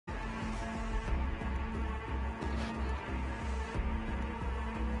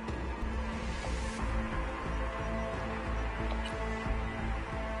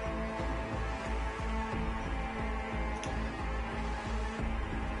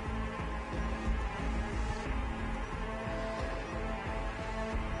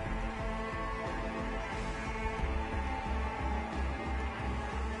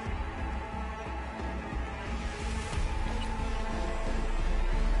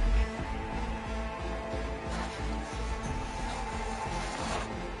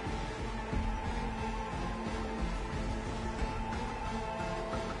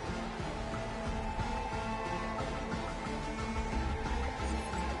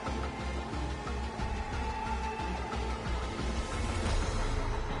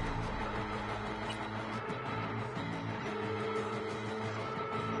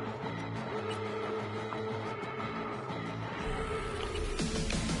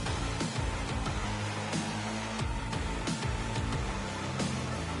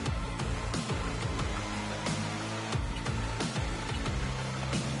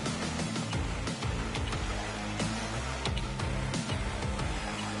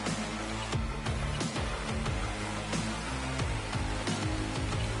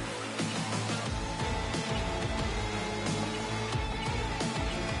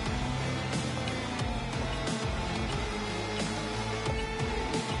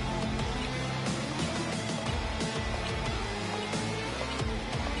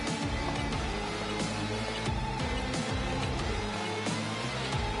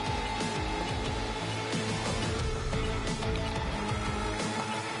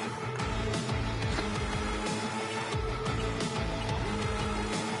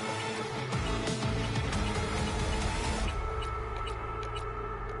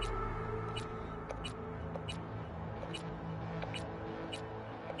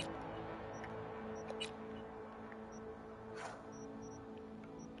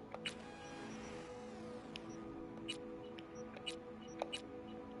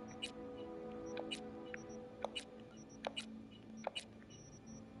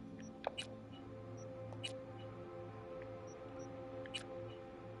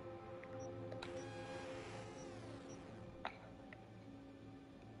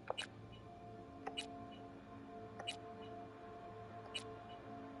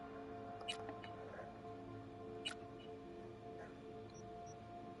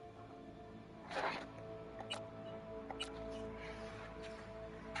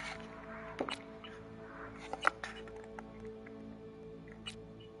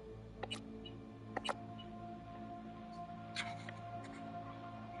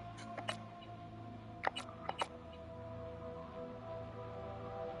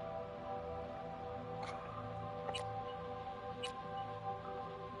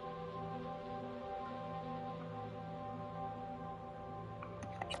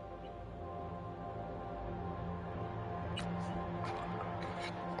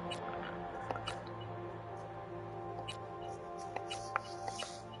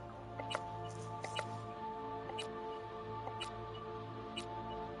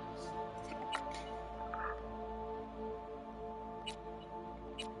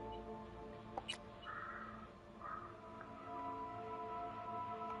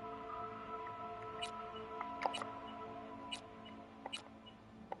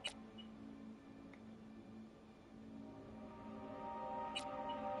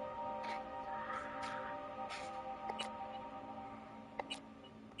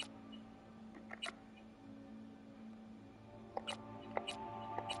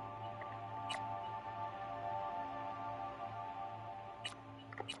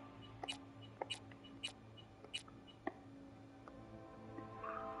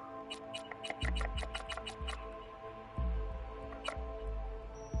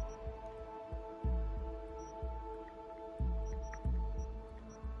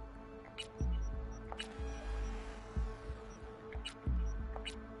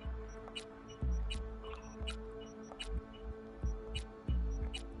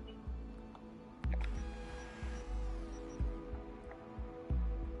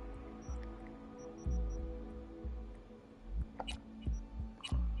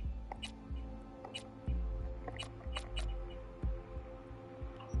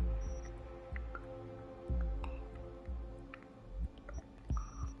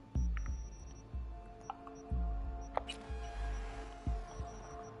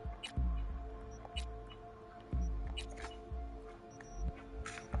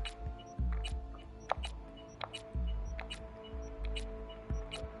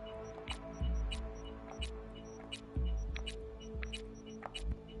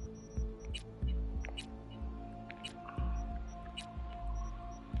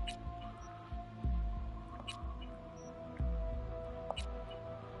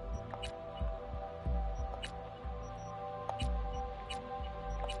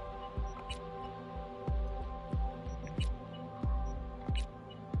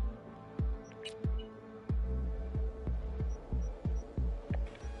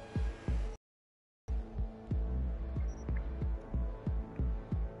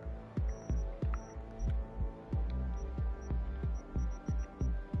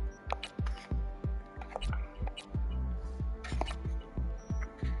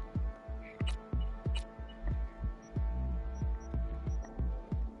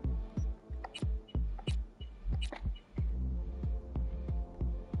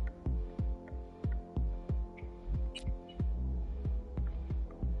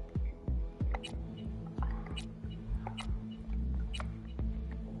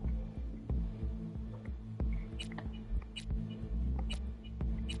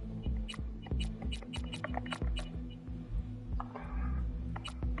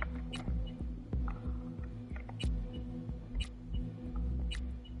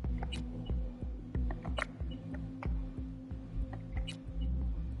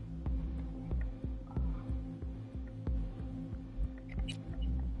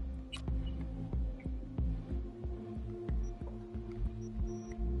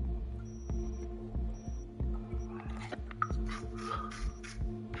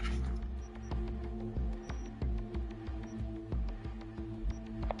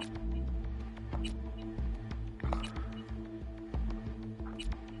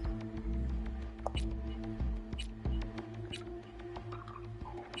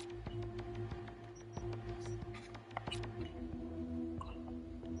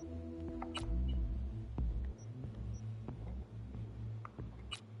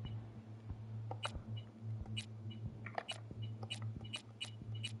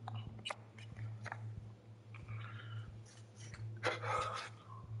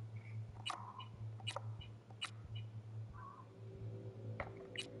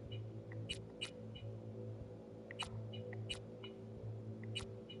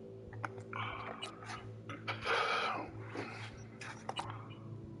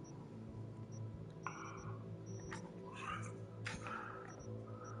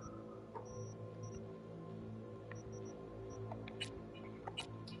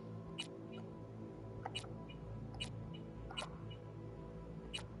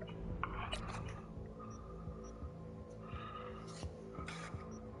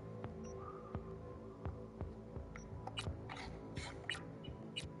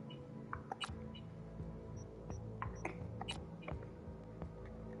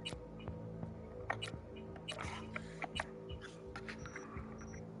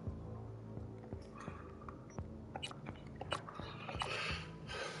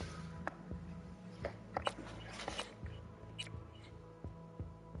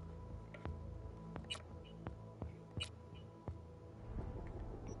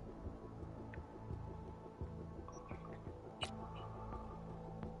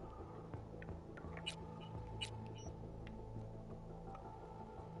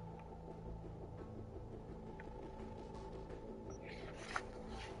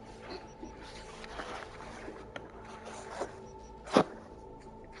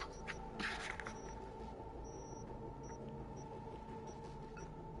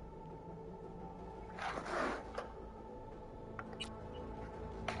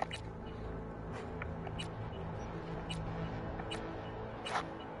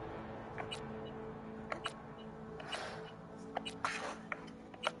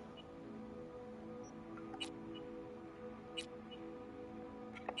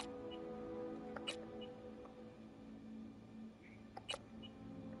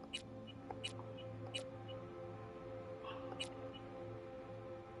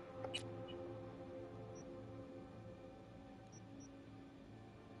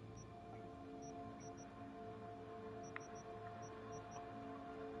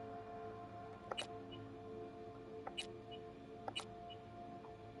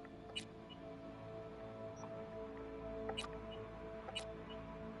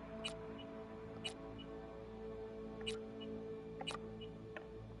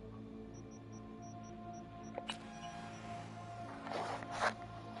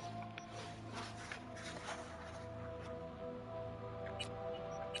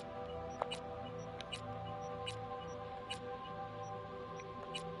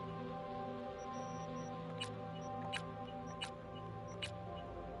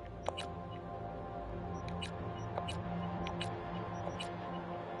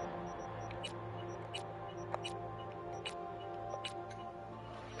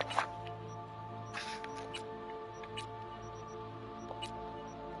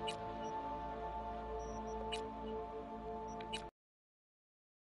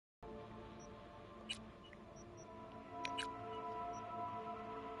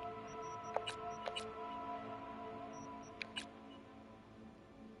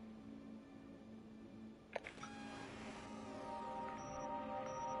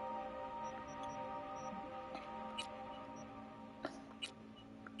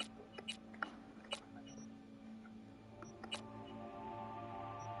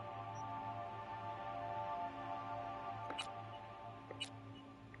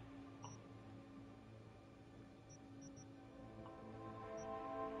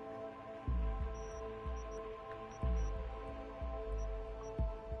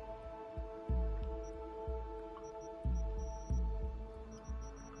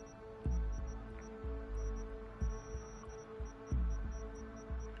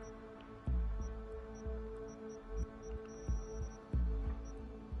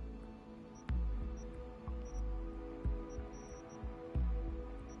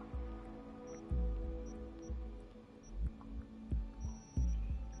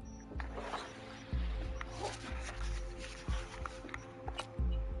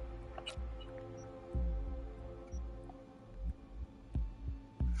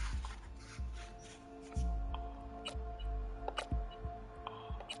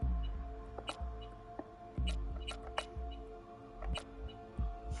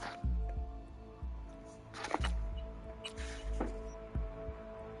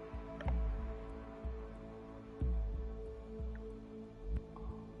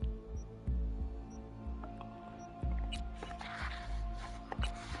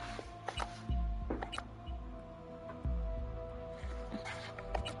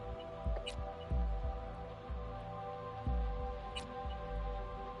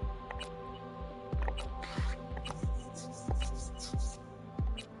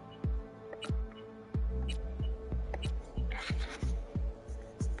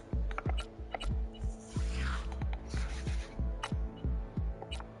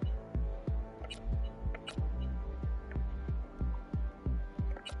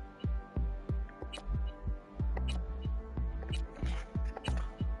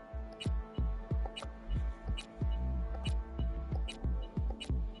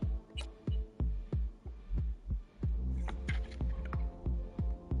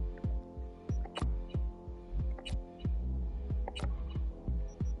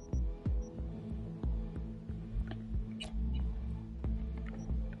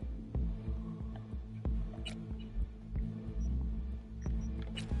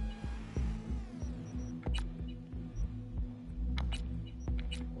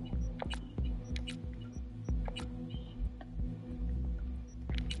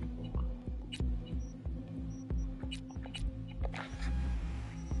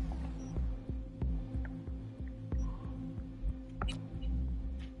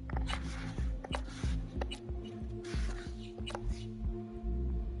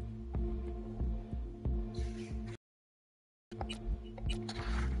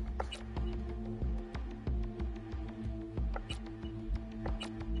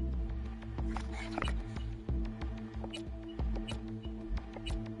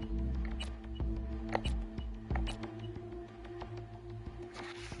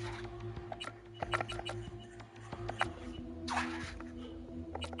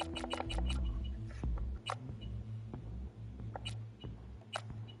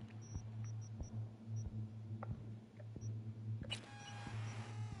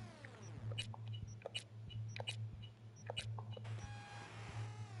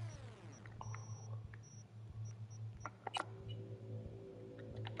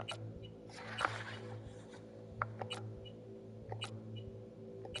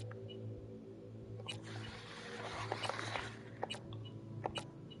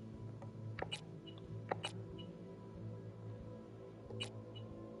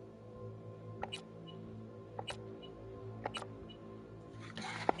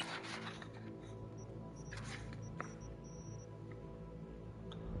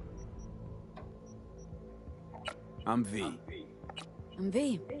I'm V. I'm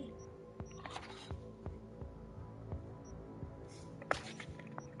V.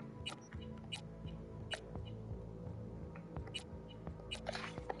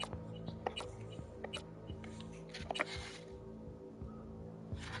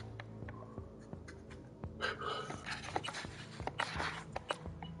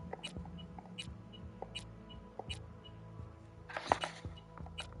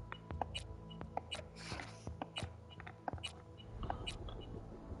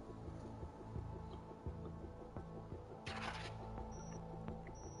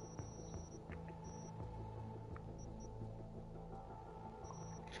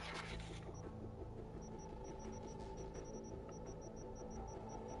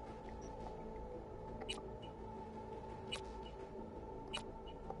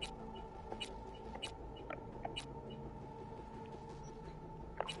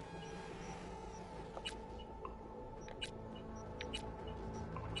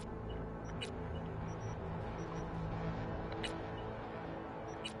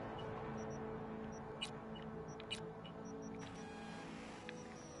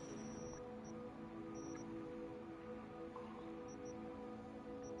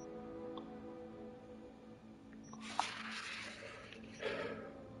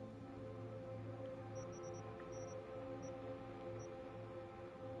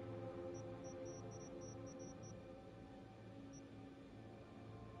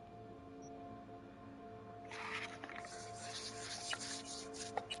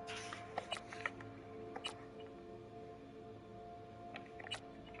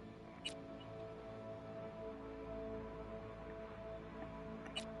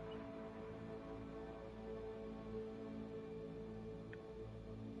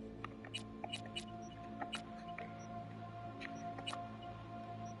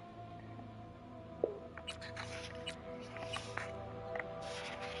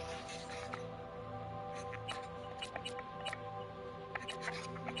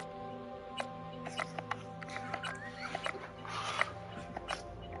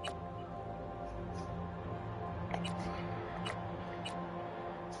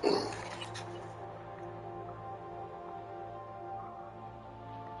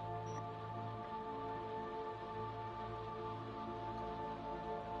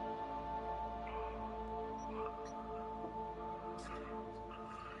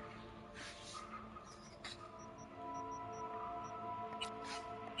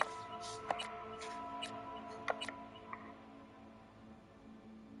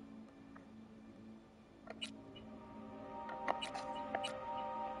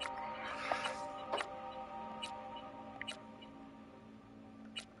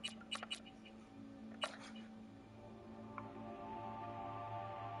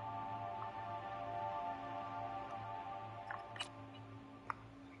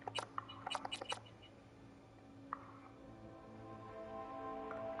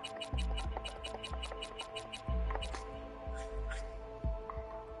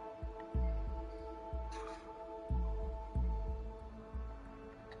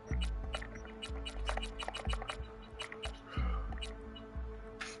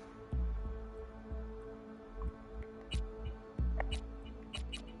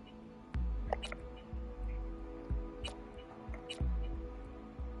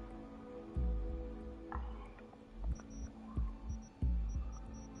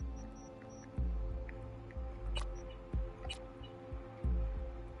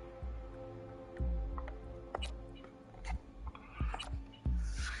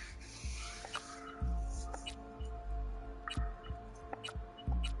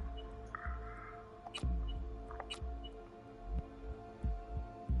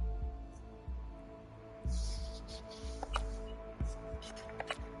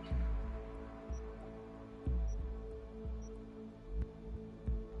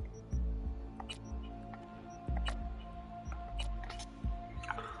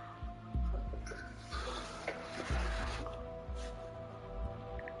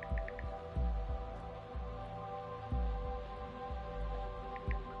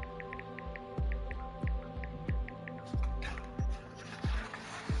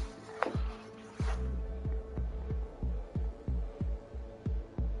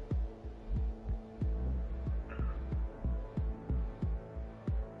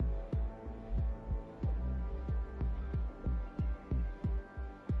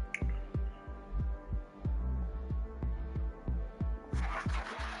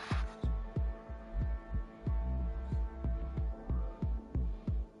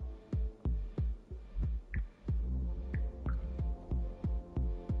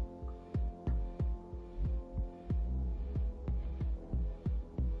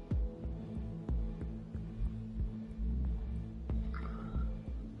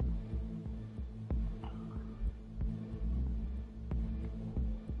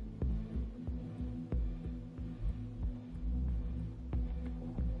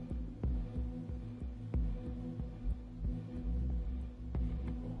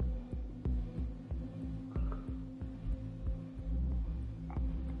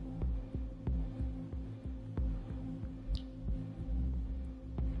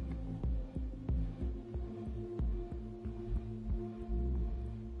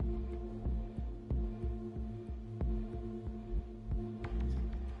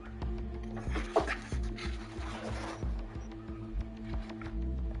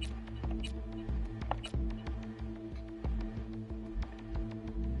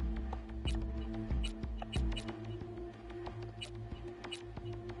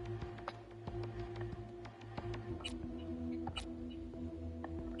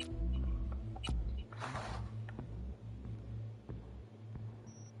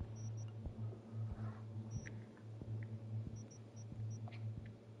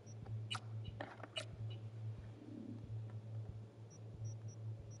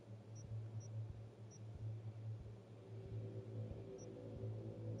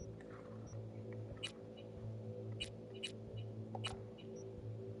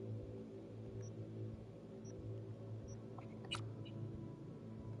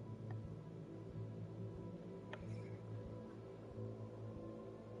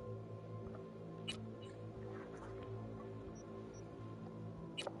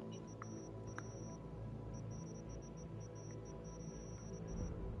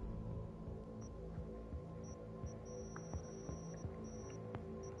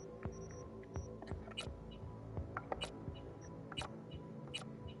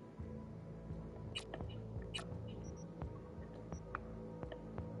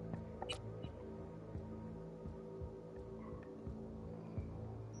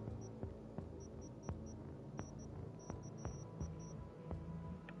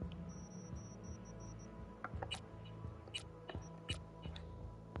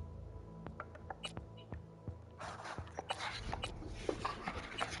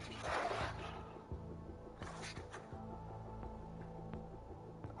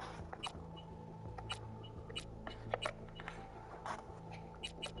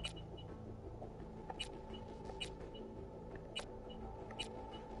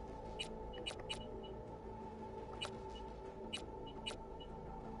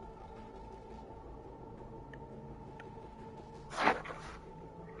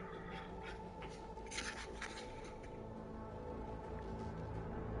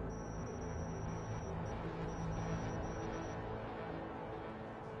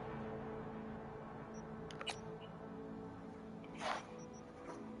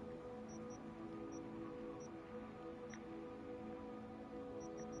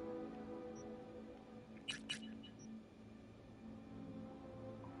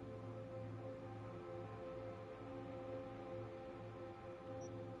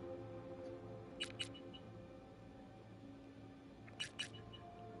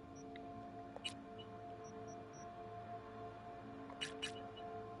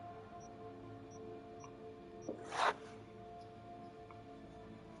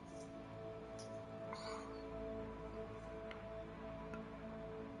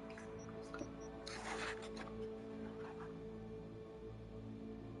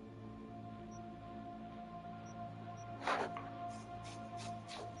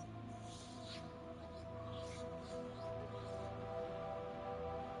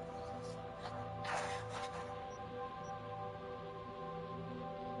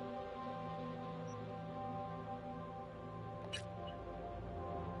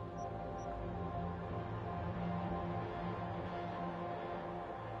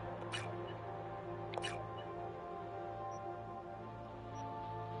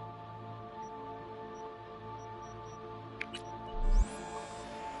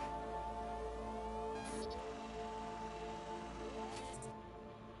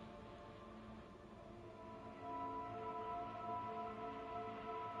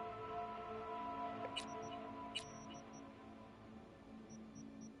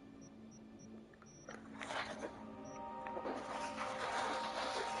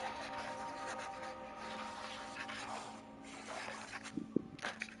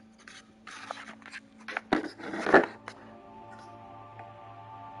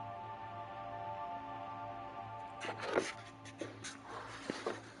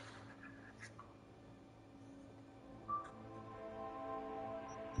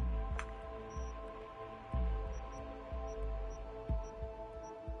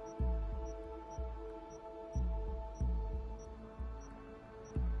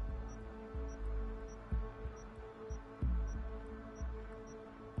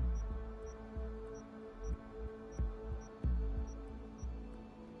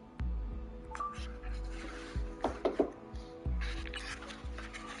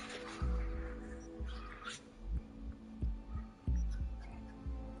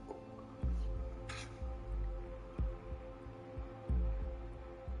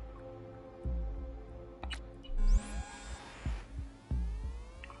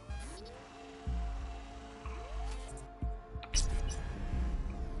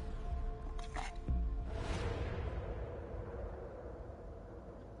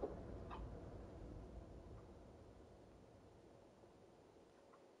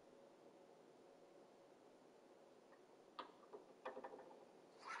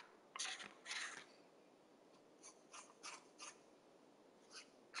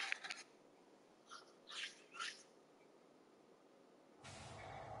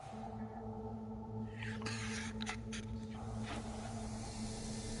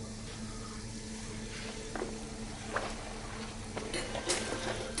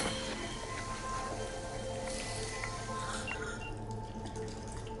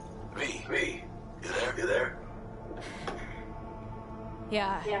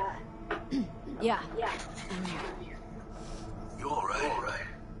 Yeah. I'm here. You alright?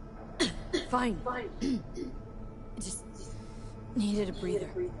 Fine. Just needed a breather.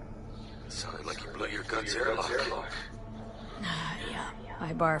 Sounded like you blew your guts airlock. Yeah,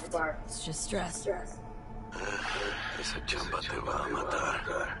 I barfed. It's just stress. Esa chamba te va a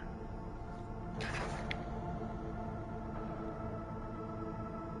matar.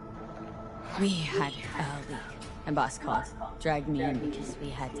 We had a leak. My boss called, dragged me in because we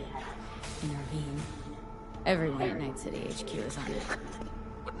had to intervene. Everyone at Night City HQ is on it.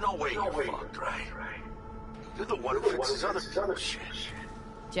 But no way you're fucked, right? You're the one who fixes other shit.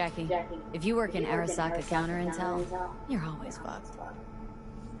 Jackie, if you work in Arasaka counter intel, you're always fucked.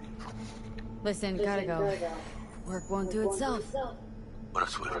 Listen, gotta go. Work won't do itself. Buena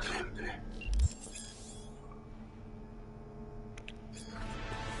suerte.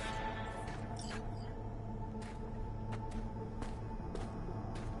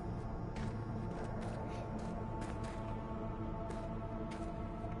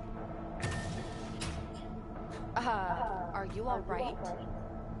 Are you all right?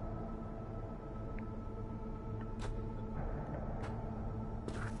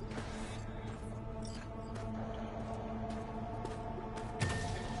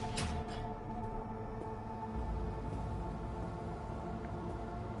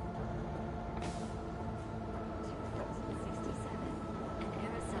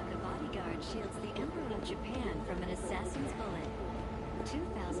 Shields the Emperor of Japan from an assassin's bullet.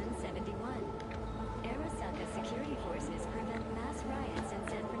 2071. Arasaka security forces prevent mass riots in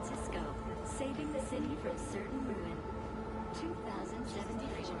San Francisco, saving the city from certain ruin.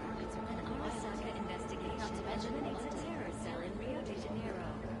 2074. An Arasaka investigation eliminates a terror cell in Rio de Janeiro,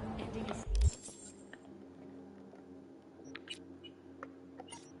 ending a...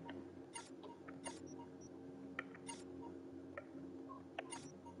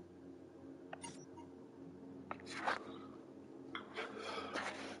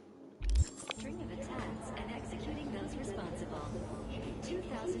 string of attacks and executing those responsible.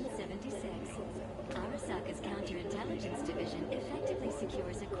 2076. Arasaka's counterintelligence division effectively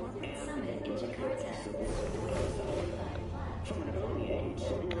secures a corporate summit in Jakarta.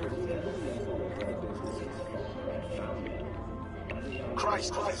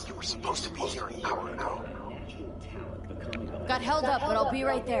 Christ, you were supposed to be here an hour ago. Got held up, but I'll be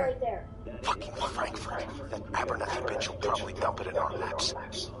right there. Fucking Frankfurt. That Abernathy bitch will probably dump it in our laps.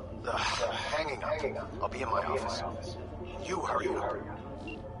 Hanging up. I'll be in my office. You hurry up.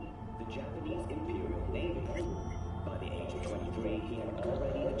 The Japanese Imperial Navy. By the age of 23, he had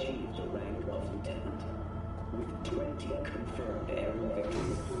already achieved the rank of lieutenant. With 20 confirmed aerial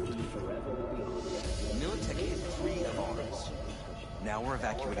victories, he forever will be honored as Militech hit 3 of ours. Now we're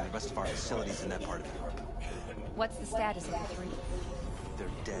evacuating the rest of our facilities in that part of Europe. What's the status of the 3? They're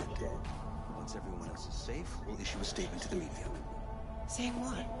dead. Once everyone else is safe, we'll issue a statement to the media. Saying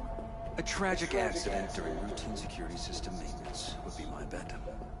what? A tragic accident during routine security system maintenance would be my bet.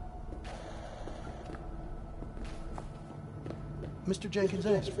 Mr. Jenkins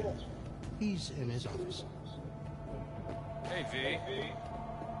asked for you. He's in his office. Hey, V.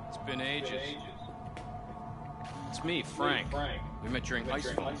 It's been ages. It's me, Frank. We met during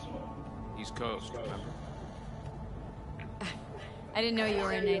Icefall. East Coast, remember? I didn't know you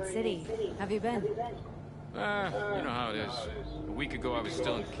were in Night City. Have you been? You know how it is. A week ago, I was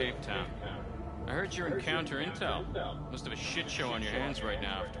still in Cape Town. I heard you're in counter intel. Must have a shit show on your hands right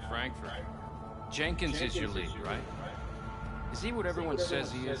now after Frankfurt. Jenkins is your lead, right? Is he what everyone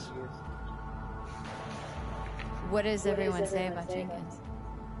says he is? What does everyone say about Jenkins?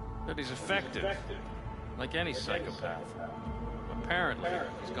 That he's effective. Like any psychopath. Apparently,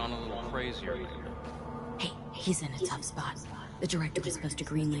 he's gone a little crazier lately. Hey, he's in a tough spot. The director was supposed to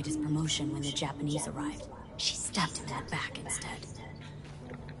greenlight his promotion when the Japanese arrived. She stabbed him in the back instead.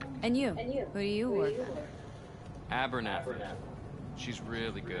 And you? Who do you work with? Abernathy. She's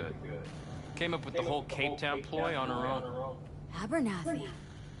really good. Came up with the whole Cape Town ploy on her own. Abernathy?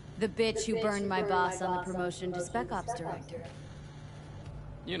 The bitch who burned my boss on the promotion to Spec Ops Director.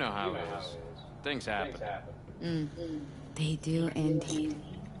 You know how it is. Things happen. They do indeed.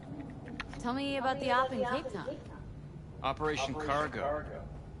 Tell me about the op in Cape Town. Operation Cargo.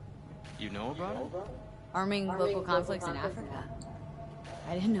 You know about it? Arming local conflicts in Africa.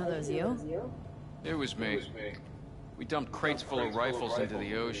 I didn't know that was you. It was me. We dumped crates full of rifles into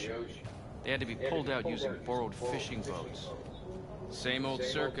the ocean. They had to be pulled out using borrowed fishing boats. Same old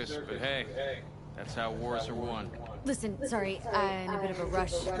circus, but hey, that's how wars are won. Listen, sorry, I'm in a bit of a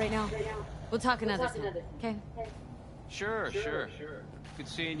rush right now. We'll talk another time, okay? Sure. Good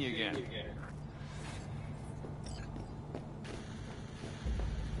seeing you again.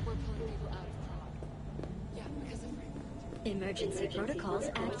 Emergency protocols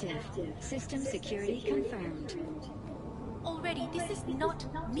active. System security confirmed. Already, this is not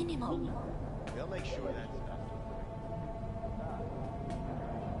minimal. They'll make sure that's done.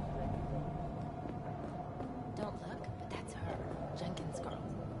 Don't look, but that's her, Jenkins' girl.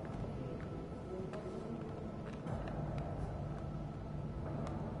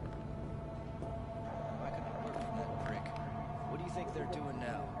 I could be working from that prick. What do you think they're doing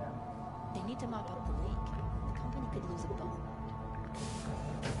now? They need to mop up the leak. The company could lose a bone.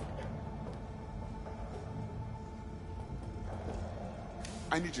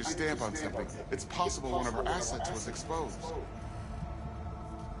 I need your stamp on something. It's possible one of our assets was exposed.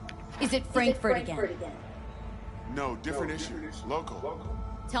 Is it Frankfurt again? No, different issue. Local.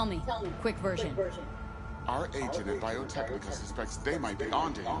 Tell me, quick version. Our agent at Biotechnica suspects they might be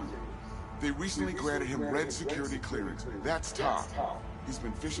onto him. They recently granted him red security clearance. That's top. He's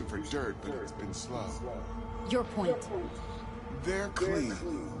been fishing for dirt, but it's been slow. Your point. They're clean.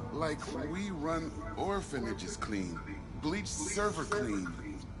 Like we run orphanages clean. Bleach server clean.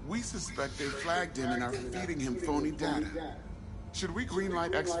 We suspect they flagged him and are feeding him phony data. Should we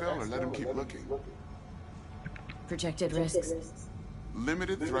greenlight exfil or let him keep looking? Projected risks.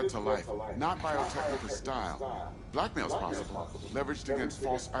 Limited threat to life, not Biotechnica style. Blackmail's possible, leveraged against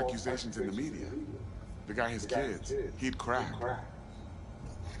false accusations in the media. The guy has kids. He'd crack.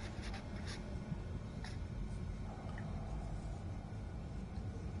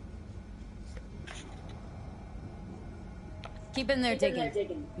 Keep in there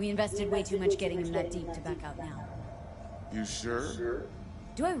digging. We invested way too much getting him that deep to back out now. You sure?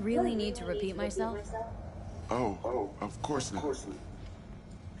 Do I really need to repeat myself? Oh, of course not.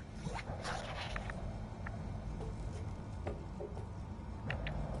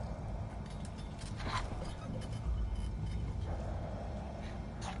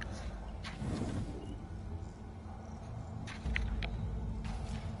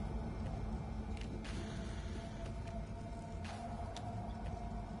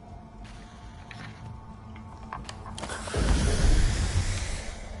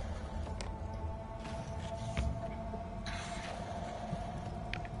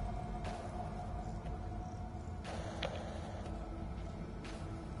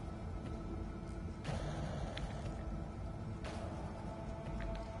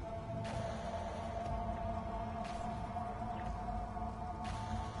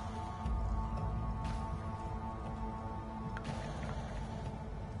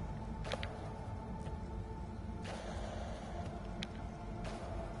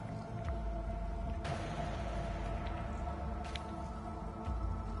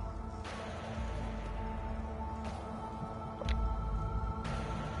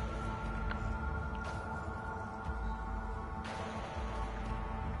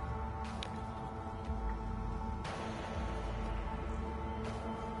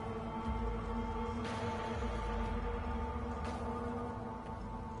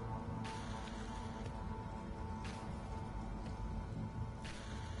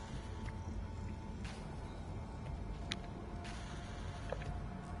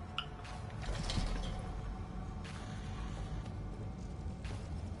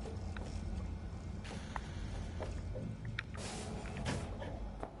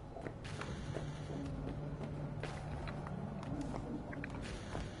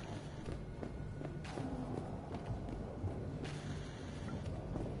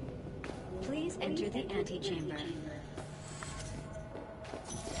 Please enter the antechamber.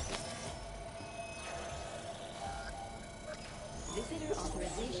 Visitor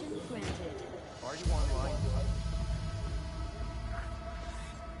authorization granted. Are you online?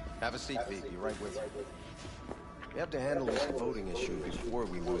 Have a seat, V. Be right with you. We have to handle this voting issue before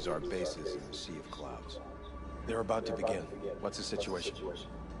we lose our bases in the sea of clouds. They're about to begin. What's the situation?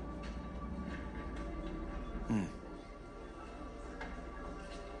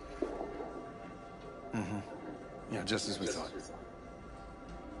 Yeah, just as we thought.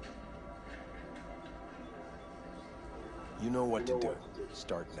 You know what to do.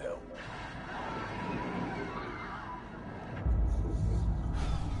 Start now.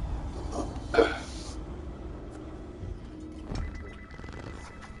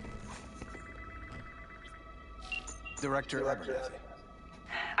 Director Abernathy.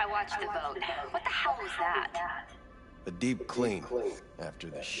 I watched the vote. What the hell was that? A deep clean after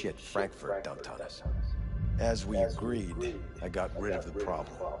the shit Frankfurt dumped on us. As we agreed, I got rid of the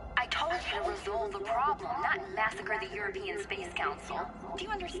problem. I told you to resolve the problem, not massacre the European Space Council. Do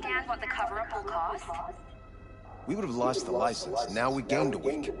you understand what the cover-up will cost? We would have lost the license. Now we gained a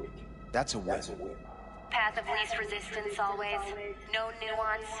week. That's a win. Path of least resistance always. No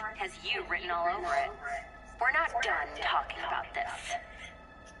nuance. Has you written all over it. We're not done talking about this.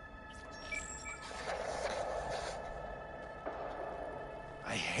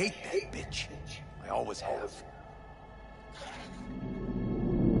 I hate that bitch. I always have.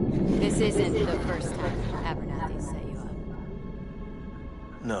 This isn't the first time Abernathy set you up.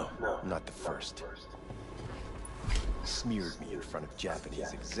 No, not the first. Smeared me in front of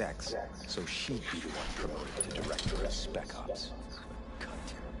Japanese execs, so she'd be the one promoted to director of Spec Ops.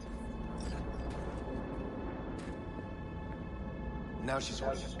 Cunt. Now she's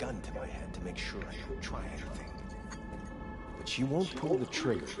holding a gun to my head to make sure I don't try anything. But she won't pull the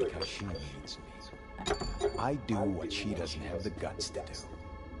trigger because she needs me. I do what she doesn't have the guts to do.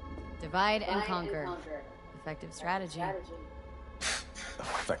 Divide and conquer. Effective strategy.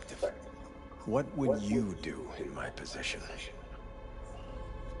 Effective. What would you do in my position?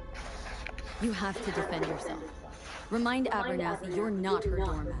 You have to defend yourself. Remind Abernathy you're not her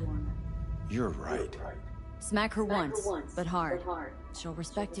doormat. You're right. Smack her once, but hard. She'll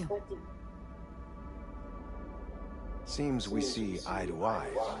respect you. Seems we see eye to eye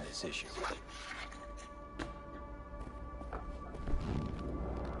on this issue.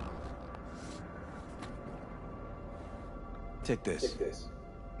 Take this.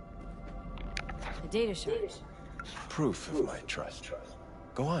 The data shard. Proof of my trust.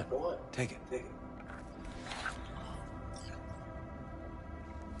 Go on, take it.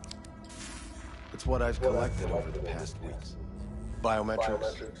 It's what I've collected over the past weeks.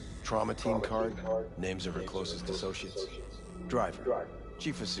 Biometrics, trauma team card, names of her closest associates, driver,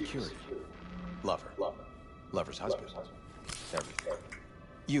 chief of security, lover, lover's husband, everything.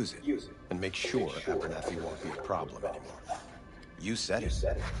 Use it, and make sure Abernathy won't be a problem anymore. You said it.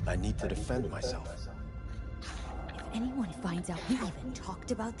 I need to defend myself. If anyone finds out we even talked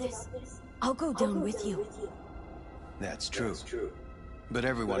about this, I'll go down with you. That's true. But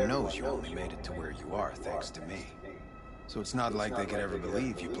everyone knows you only made it to where you are thanks to me. So it's not like they could ever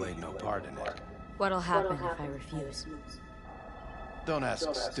believe you played no part in it. What'll happen if I refuse? Don't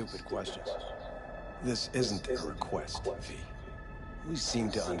ask stupid questions. This isn't a request, V. We seem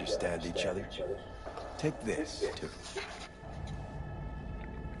to understand each other. Take this, too.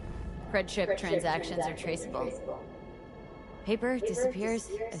 Friendship transactions are traceable. Paper disappears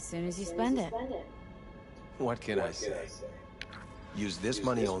as soon as you spend it. What can I say? Use this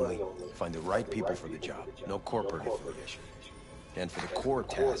money only, find the right people for the job, no corporate affiliation. And for the core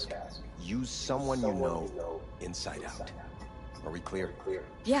task, use someone you know inside out. Are we clear?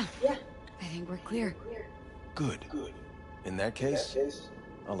 Yeah, I think we're clear. Good. In that case,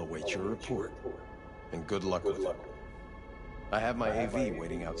 I'll await your report. And good luck with it. I have my AV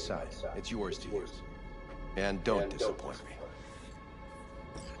waiting outside. It's yours to use. And don't disappoint me.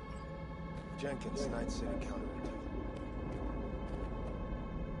 Jenkins, Night City counterintel.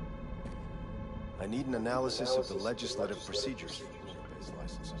 I need an analysis of the legislative procedures for database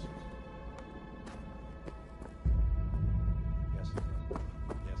licenses. Yes.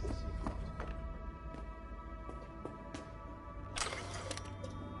 Yes, this is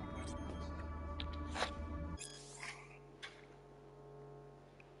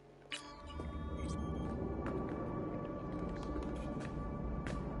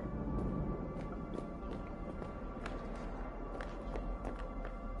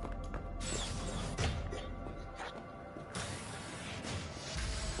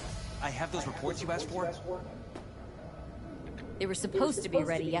I have those reports you asked for? They were supposed to be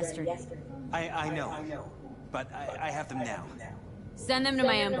ready yesterday. I know. But I have them now. Send them to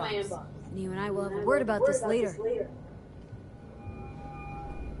my inbox. And you and I will have a word about this later.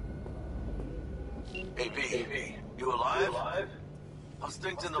 Hey, B, you alive? How's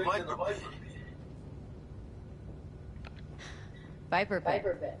things in the Viper pit? Viper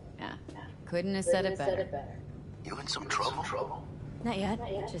pit. Yeah. Couldn't have said it better. You in some trouble? Not yet.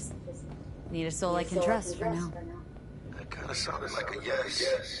 Just need a soul I can trust for now. That kind of sounded like a yes.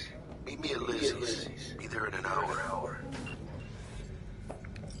 Meet me at Lizzie's. Be there in an hour.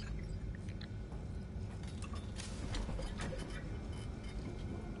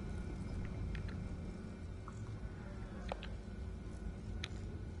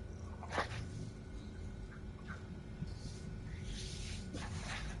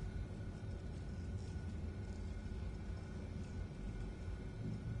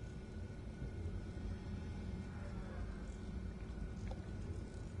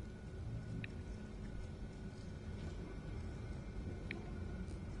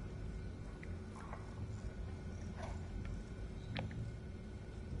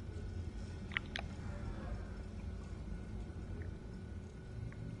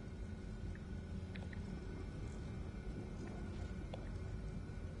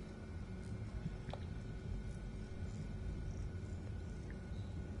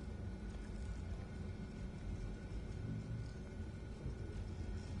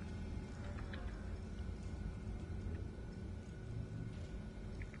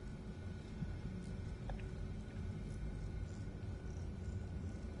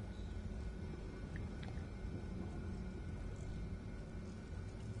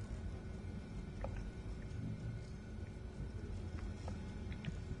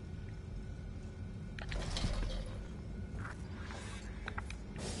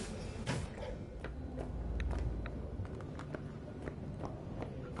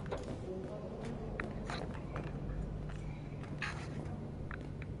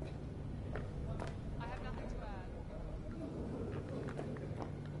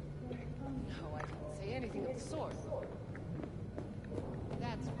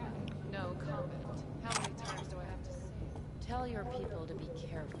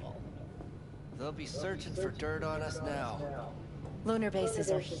 They'll be searching for dirt on us now. Lunar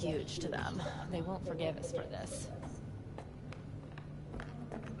bases are huge to them. They won't forgive us for this.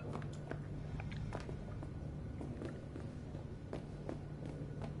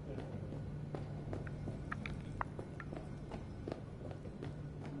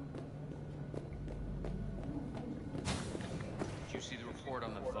 Did you see the report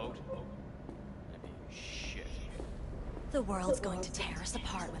on the vote? I mean, shit. The world's going to tear us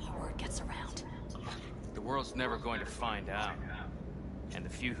apart when the word gets around. The world's never going to find out. And the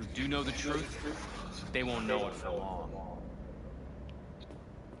few who do know the truth, they won't know it for long.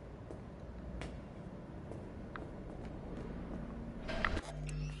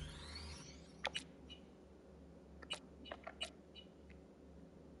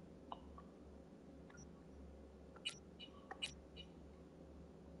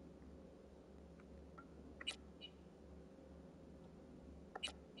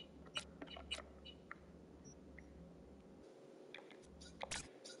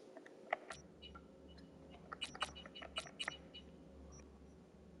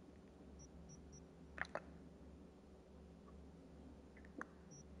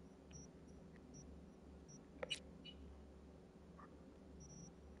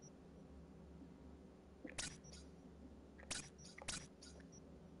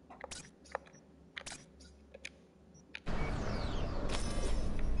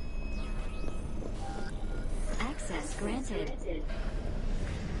 Access granted.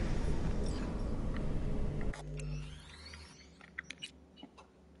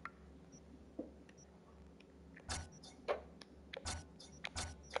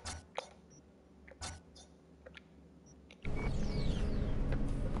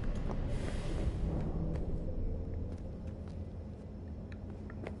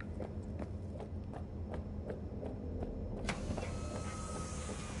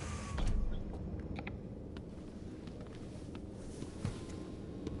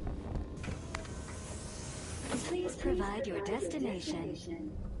 Please provide your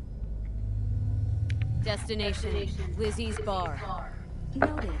destination. Destination, Lizzie's bar.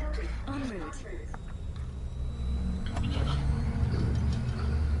 Noted. En route.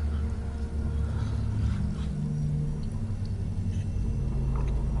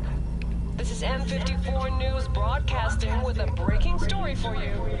 This is M54 News broadcasting with a breaking story for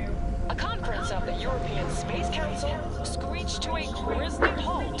you. A conference of the European Space Council screeched to a grisly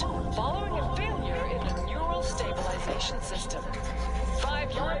halt following a failure in the neural stabilization system.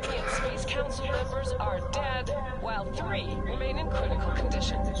 5 European Space Council members are dead, while 3 remain in critical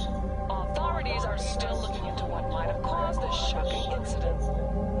condition. Authorities are still looking into what might have caused this shocking incident.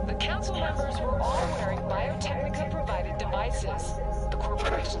 The council members were all wearing Biotechnica-provided devices. The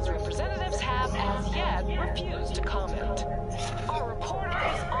corporation's representatives have, as yet, refused to comment. Our reporter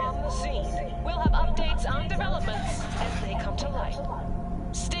is on the scene. We'll have updates on developments as they come to light.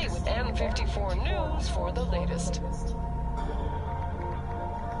 Stay with M54 News for the latest.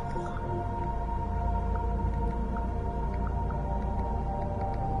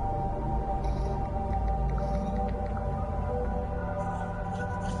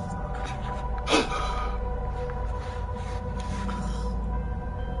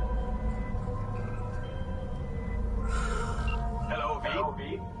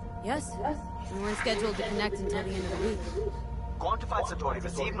 Yes? We weren't scheduled to connect until the end of the week. Quantified Satori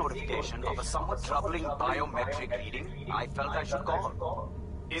received notification of a somewhat troubling biometric reading. I felt I should call.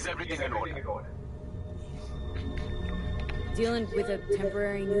 Is everything in order? Dealing with a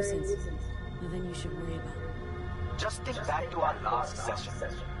temporary nuisance. Nothing you should worry about. Just think back to our last session.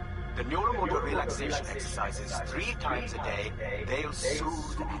 The neuromotor relaxation exercises 3 times a day. They'll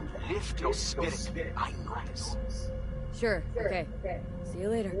soothe and lift your spirit. I know this. Sure, okay. See you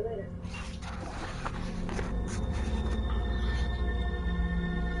later.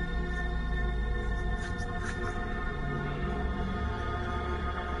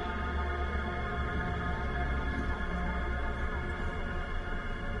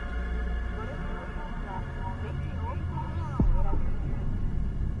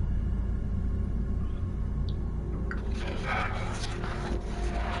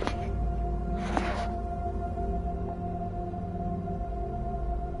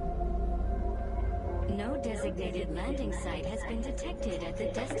 No designated landing site has been detected at the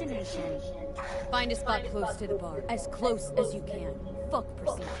destination. Find a spot close to the bar. As close as you can. Fuck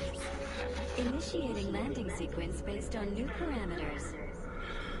procedures. Initiating landing sequence based on new parameters.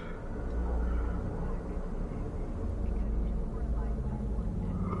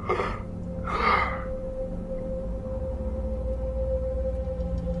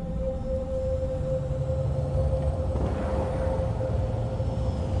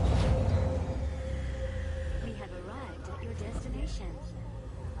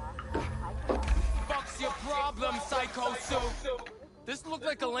 Kosu! This looked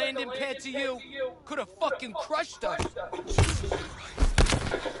like a landing pad to you? Could have fucking crushed us!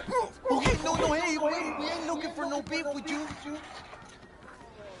 Okay, no, hey, wait, we ain't looking for no beef with you.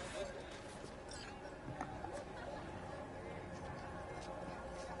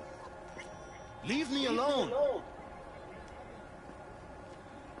 Leave me alone.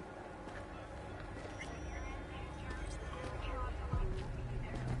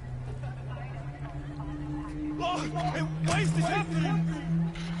 Oh, hey, why is this happening?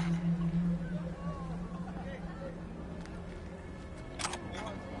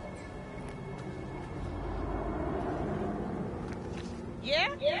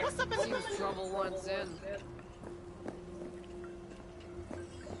 Yeah? What's up in Seems trouble once in.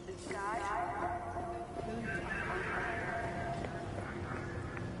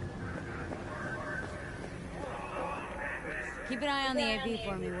 Keep an eye on the AV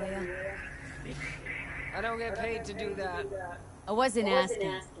for me, will ya? I don't get paid to do that. I wasn't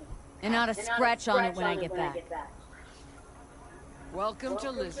asking. And not a scratch on it when I get back. Welcome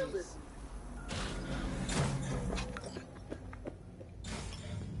to Lizzie's.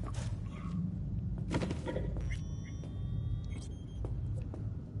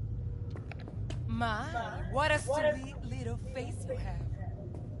 My, what a sweet little face you have.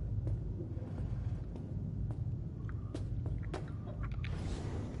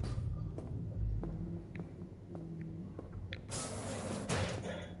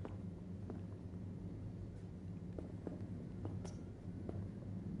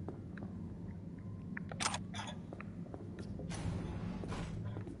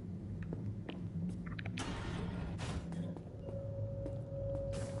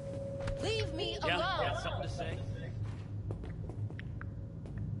 Leave me alone! Yeah, something to say?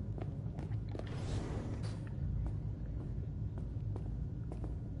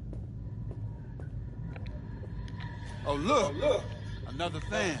 Oh, look! Another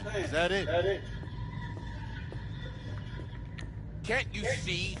fan. Is that it? Can't you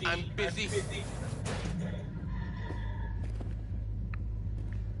see I'm busy?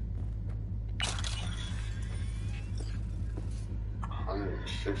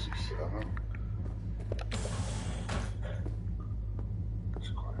 167. It's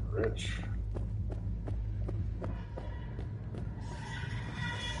quite rich.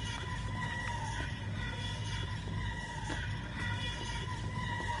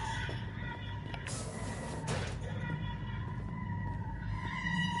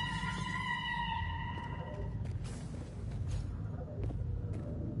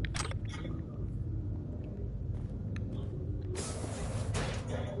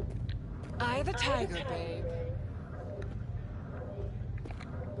 Eye the tiger, babe.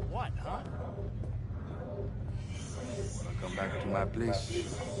 What, huh? Wanna come back to my place?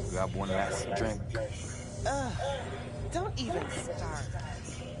 Grab one last drink. Don't even start.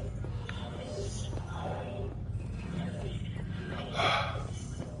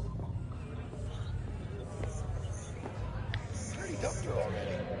 Pretty dumped you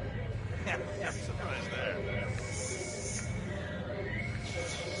already. I'm surprised there.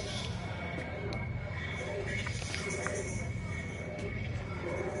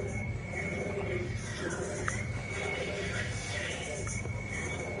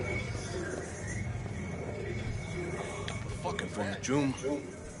 Fucking friend June.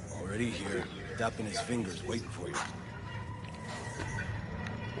 Already here, tapping his fingers, waiting for you.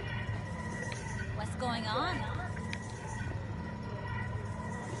 What's going on?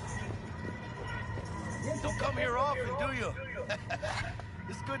 Don't come here often, do you?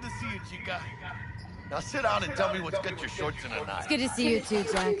 It's good to see you, Chica. Now sit down and tell me what's got your shorts in a knot. It's good to see you too,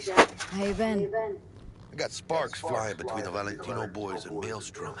 Jack. How you been? I got sparks flying between the Valentino boys and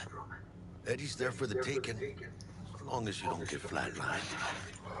Maelstrom. Eddie's there for the taking, as long as you don't get flatlined.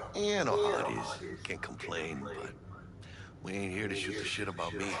 You know how it is. Can't complain, but we ain't here to shoot the shit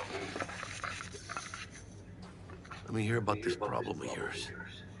about me. Let me hear about this problem of yours.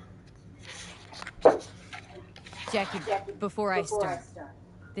 Jackie, before I start,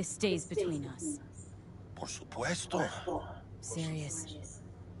 this stays between us. Por supuesto. Serious.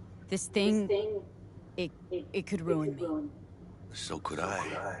 This thing, it could ruin me. So could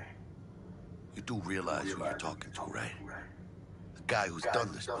I. You do realize who you're talking to, right? A guy who's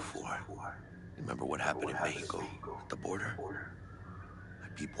done this before. Remember what happened in Mexico, at the border? I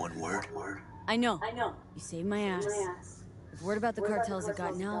peep one word. I know. You saved my ass. If word about the cartels had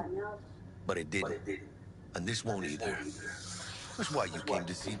gotten out... But it didn't. And this won't either. That's why you came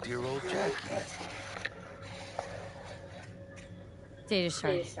to see dear old Jackie. Data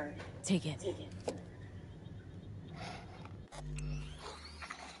shard. Take it.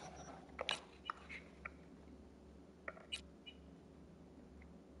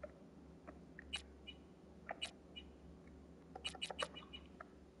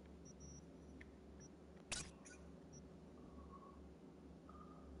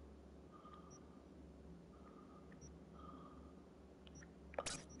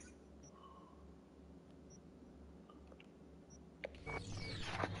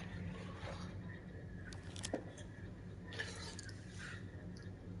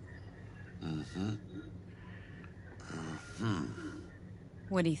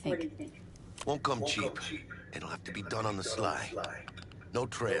 What do you think? Won't come cheap. It'll have to be done on the sly. No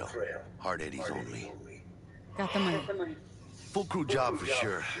trail. Hard eddies only. Got the money. Full crew job for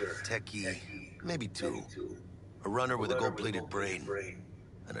sure. Techie, maybe two. A runner with a gold-plated brain.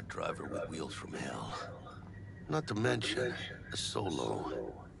 And a driver with wheels from hell. Not to mention, a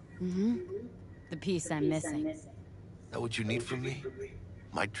solo. The piece I'm missing. That what you need from me?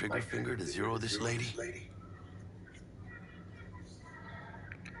 My trigger finger to zero this lady?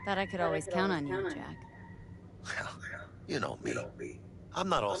 Thought I could always count on you, Jack. You know me. I'm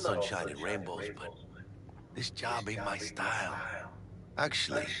not all sunshine and rainbows, but this job ain't my style.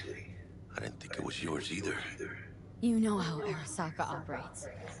 Actually, I didn't think it was yours either. You know how Arasaka operates.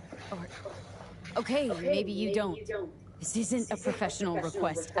 Or... Okay, maybe you don't. This isn't a professional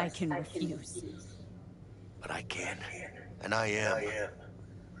request I can refuse. But I can. And I am.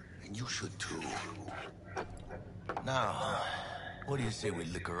 And you should too. Now, what do you say we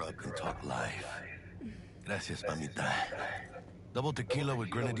liquor up and talk life? Gracias, mamita. Double tequila with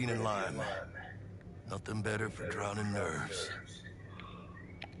grenadine and lime. Nothing better for drowning nerves.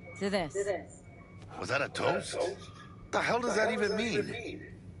 To this. Was that a toast? What the hell does that even mean?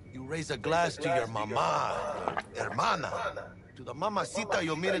 You raise a glass to your mama, your hermana, to the mamacita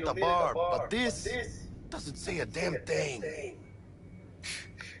you'll meet at the bar, but this doesn't say a damn thing.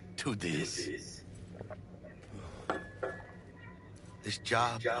 To this. This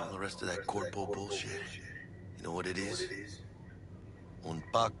job and all the rest of that corpo bullshit, you know what it is? Un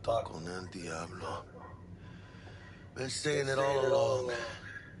pacto con el diablo. Been saying it all along.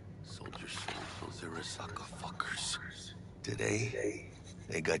 Sold your souls, those Arasaka fuckers. Today,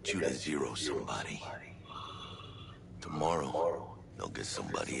 they got you to zero somebody. Tomorrow, they'll get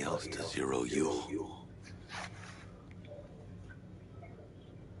somebody else to zero you.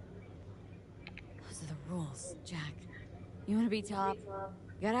 Those are the rules, Jack. You want to be top?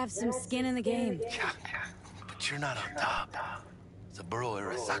 You gotta have some skin in the game. Yeah, but you're not on top. Saburo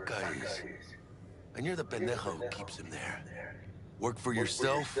Arasaka is. And you're the pendejo who keeps him there. Work for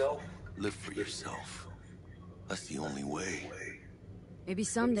yourself, live for yourself. That's the only way. Maybe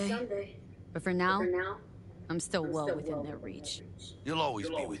someday. But for now, I'm still well within their reach. You'll always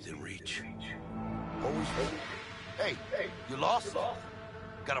be within reach. Always. Hey, you lost?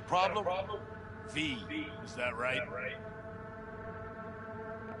 Got a problem? V, is that right?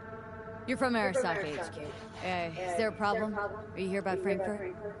 You're from Arasaka HQ. Is there a problem? Are you here about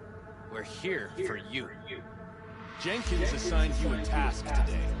Frankfurt? We're here for you. Jenkins assigned you a task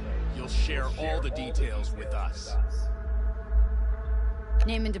today. You'll share all the details with us.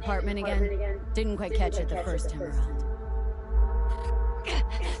 Name and department again? Didn't quite catch it the first time around.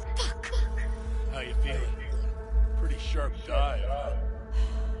 How you feeling? Pretty sharp dive, huh?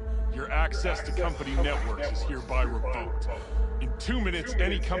 Your access to company networks is hereby revoked. In 2 minutes,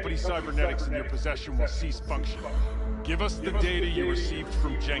 any company cybernetics in your possession will cease functioning. Give us the data you received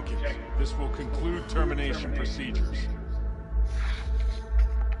from Jenkins. This will conclude termination procedures.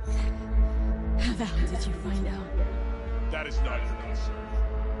 How the hell did you find out? That is not your concern.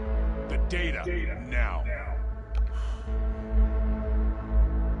 The data, now.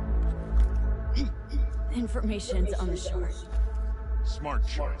 Information's on the shore. Smart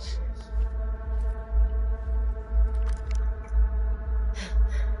choice.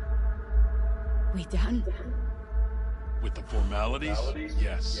 We done? With the formalities?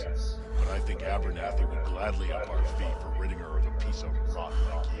 Yes. But I think Abernathy would gladly up our fee for ridding her of a piece of rot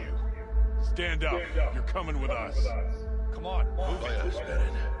like you. Stand up. You're coming with us. Come on, move it.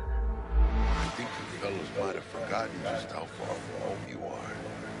 I think you fellows might have forgotten just how far from home you are.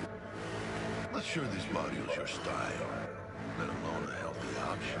 Not sure this module's your style, let alone a healthy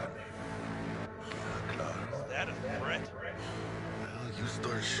option. Is that a threat? Well, you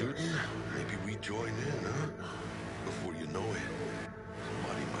start shooting, maybe we join in, huh? Before you know it,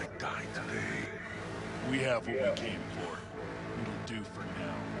 somebody might die today. We have what we came for. It'll do for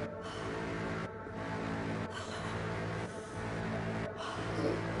now.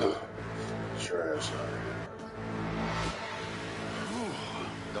 Trash.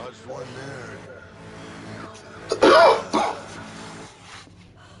 Dodged one there.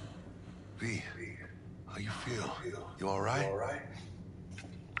 V, how you feel? You all right?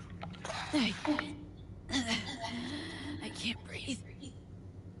 I can't breathe.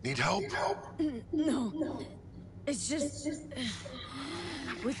 Need help? No. It's just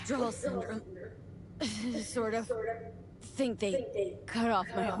withdrawal syndrome. Sort of. Think they cut off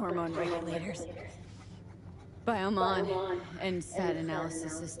my hormone regulators. Biomon and SAT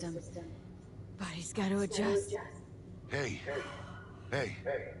analysis system. Body's got to adjust. Hey.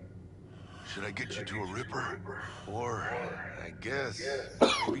 Should I get you to a Ripper? Or, I guess,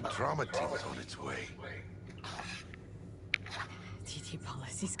 maybe Trauma Team's on its way. TT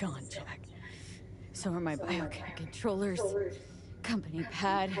policy's gone, Jack. So are my biochem controllers, company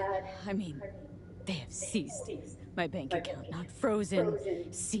pad. I mean, they have seized. My bank account, not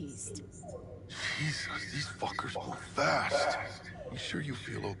frozen, seized. Jesus, these fuckers move fast. You sure you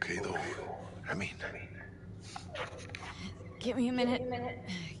feel okay, though? I mean... Give me a minute.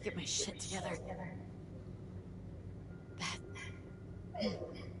 Get my shit together.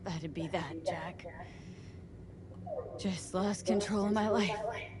 That'd be that, Jack. Just lost control of my life.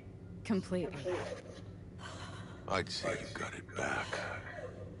 Completely. I'd say you got it back.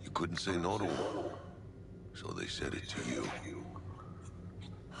 You couldn't say no to them. So they said it to you.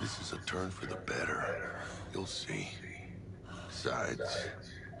 This is a turn for the better. You'll see. Besides,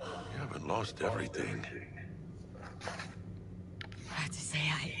 you haven't lost everything. I have to say,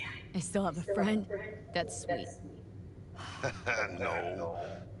 I still have a friend. That's sweet. No,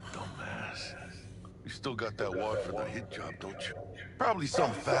 dumbass. You still got that wad for the hit job, don't you? Probably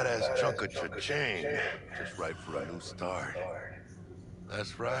some fat-ass chunk of cha-ching. Just right for a new start.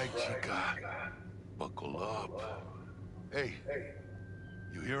 That's right, chica. Buckle up. Hey,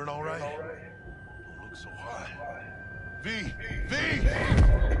 you hearing all right? Don't look so hot. V!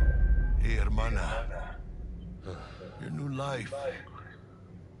 Hey, hermana. Your new life.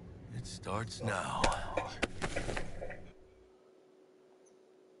 It starts now.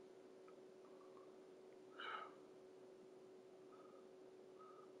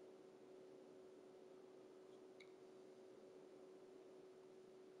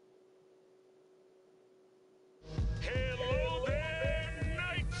 Hello there,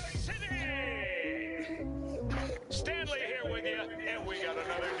 Night City! Stanley here with you, and we got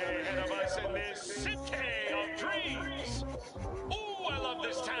another day ahead of us in this city of dreams. Ooh, I love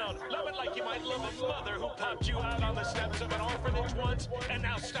this town. Love it like you might love a mother who popped you out on the steps of an orphanage once and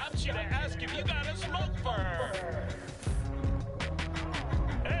now stops you to ask if you got a smoke for her.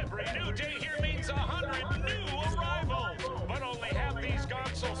 Every new day here means 100 new arrivals, but only half these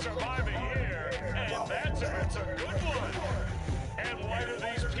gonks will survive a year, and that's if it's a good one. And why do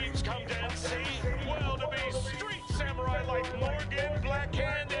these peeps come to NC? Well, to be street samurai like Morgan,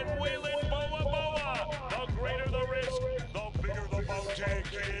 Blackhand, and Waylon Boa Boa. The greater the risk, the bigger the bounty,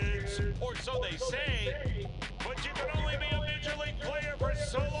 kids. Or so they say. But you can only be a Major League player for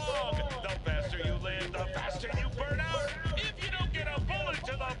so long. The faster you live, the faster you burn out. If you don't get a bullet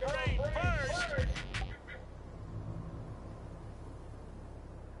to the brain first.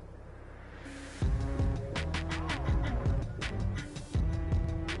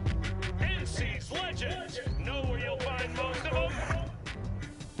 NC's legends. Know where you'll find most of them?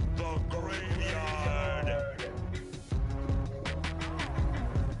 The graveyard.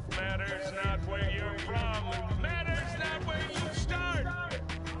 Matters not where you're from. Matters not where you start.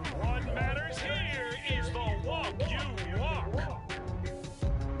 What matters here is the walk you walk.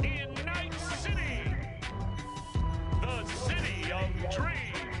 In Night City. The city of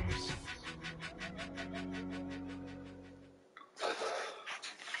dreams.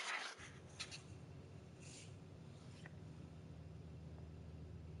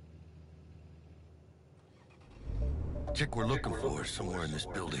 Chick we're looking for is somewhere in this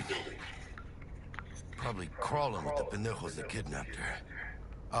building. Probably crawling with the pendejos that kidnapped her.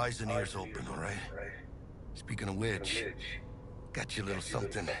 Eyes and ears open, all right? Speaking of which, got you a little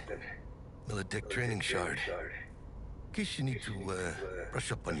something. Militech training shard. In case you need to,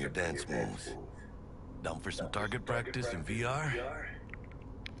 brush up on your dance moves. Down for some target practice in VR?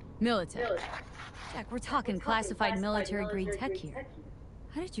 Militech. Jack, we're talking classified military-grade tech here.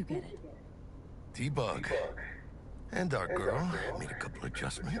 How did you get it? T-Bug. And our girl made a couple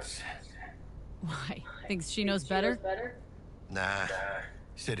adjustments. Why? Thinks she knows better? Nah.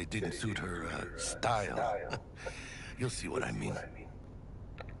 Said it didn't suit her, style. You'll see what I mean.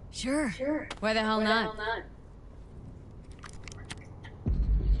 Sure. Why the hell not?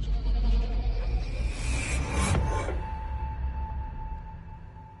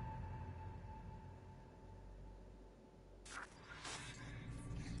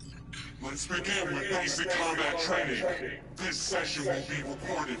 Let's begin with basic combat training. This session will be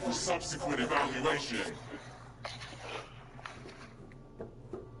recorded for subsequent evaluation.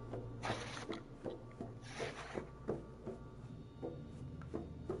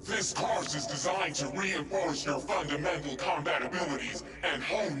 This course is designed to reinforce your fundamental combat abilities and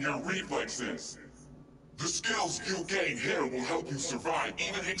hone your reflexes. The skills you gain here will help you survive,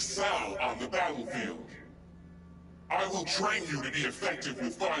 even excel on the battlefield. I will train you to be effective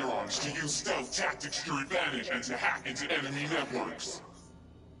with firearms, to use stealth tactics to your advantage, and to hack into enemy networks.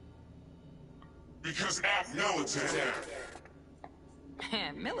 Because App Militech.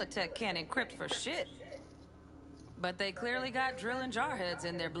 Militech can't encrypt for shit. But they clearly got drill and jarheads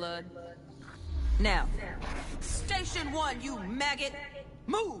in their blood. Now, Station 1, you maggot!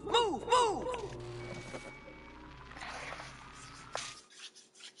 Move, move, move!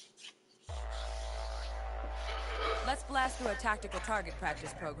 Let's blast through a tactical target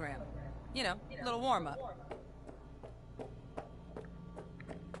practice program. You know, a little warm-up.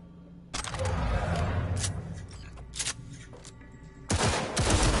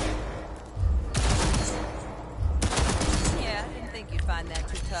 Yeah, I didn't think you'd find that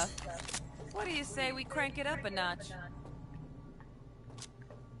too tough. What do you say we crank it up a notch?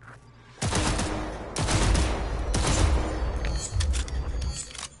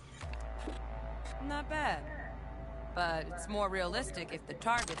 Not bad. But it's more realistic if the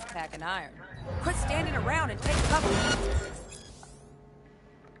target's packing iron. Quit standing around and take cover!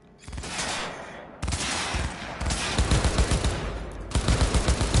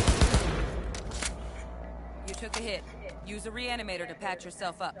 You took a hit. Use a reanimator to patch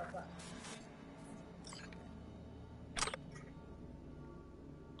yourself up.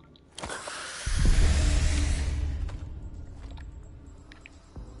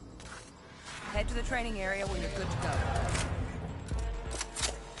 Head to the training area when you're good to go.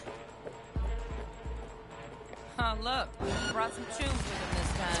 Oh, look. Brought some tunes with him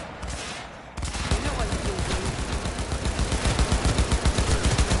this time. You know what to do, dude.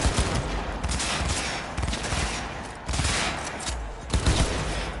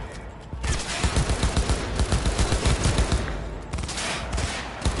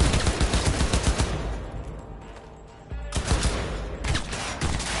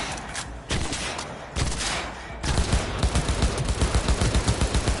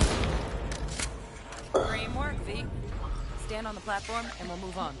 Stand on the platform and we'll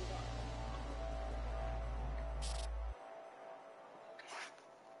move on.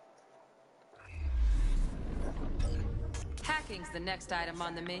 Hacking's the next item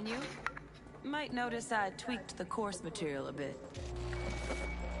on the menu. Might notice I tweaked the course material a bit.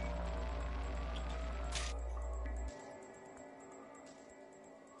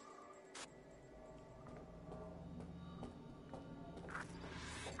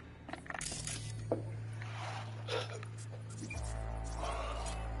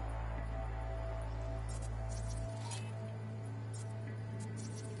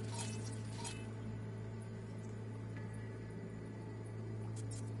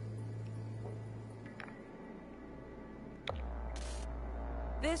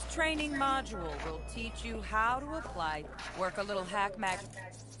 This training module will teach you how to apply, work a little hack magic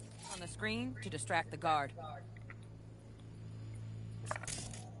on the screen to distract the guard.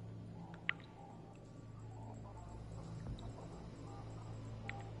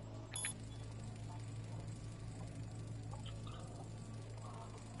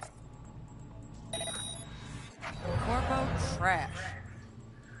 Corpo trash.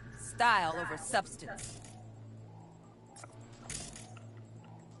 Style over substance.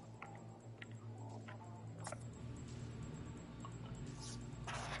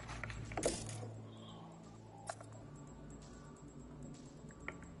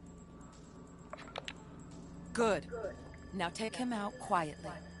 Good. Now take him out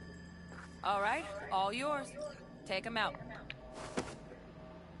quietly. All right, all yours. Take him out.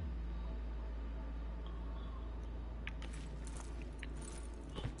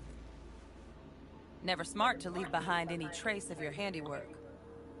 Never smart to leave behind any trace of your handiwork.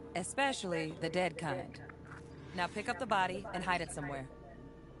 Especially the dead kind. Now pick up the body and hide it somewhere.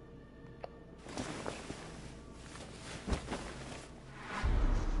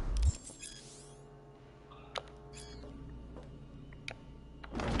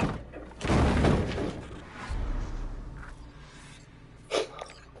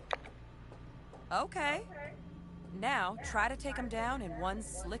 Okay. Now, try to take him down in one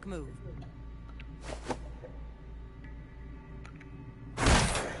slick move.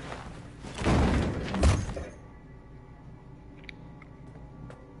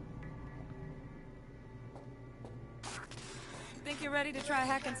 Think you're ready to try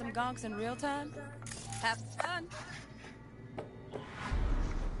hacking some gonks in real time? Have fun!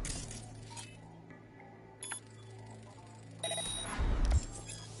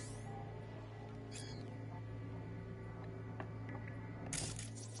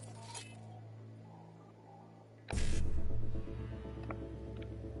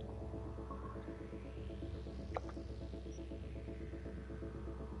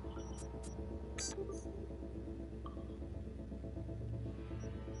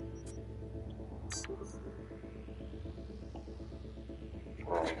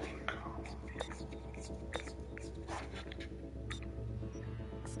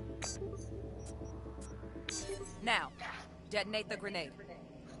 Detonate the grenade.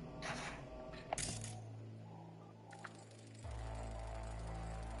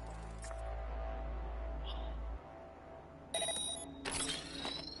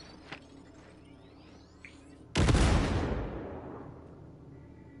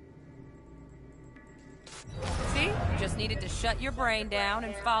 See? Just needed to shut your brain down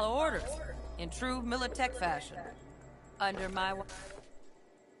and follow orders. In true Militech fashion. Under my...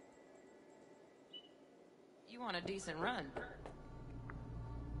 You want a decent run.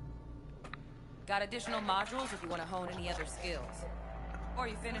 Got additional modules if you want to hone any other skills. Before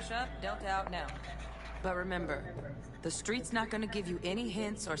you finish up, Delta out now. But remember, the street's not gonna give you any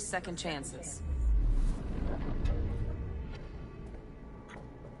hints or second chances.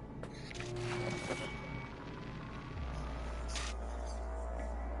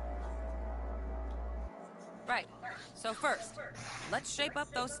 Right, so first, let's shape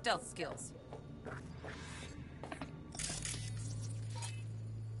up those stealth skills.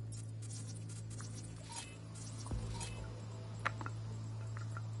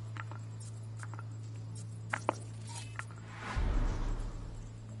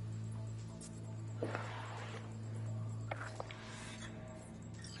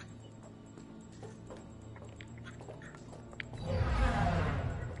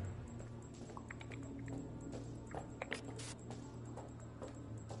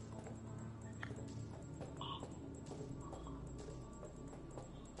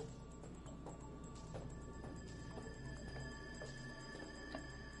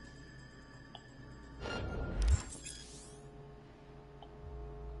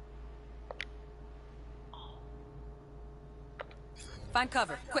 Find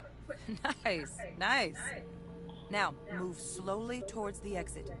cover, quick. Nice, nice. Now, move slowly towards the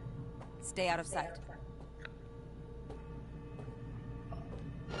exit. Stay out of sight.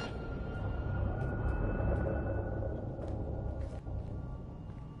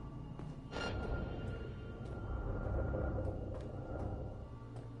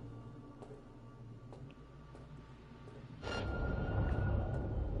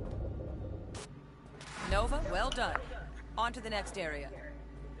 Nova, well done. On to the next area.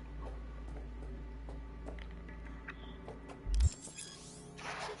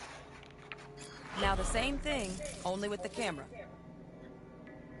 Now the same thing, only with the camera.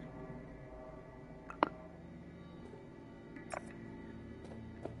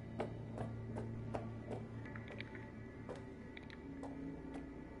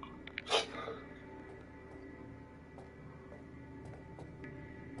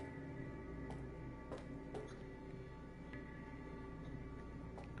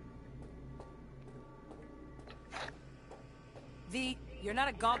 V, you're not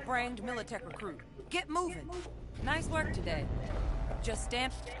a gaunt-brained Militech recruit. Get moving. Nice work today. Just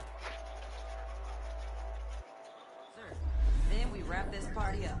stand... Sir, then we wrap this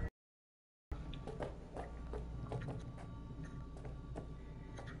party up.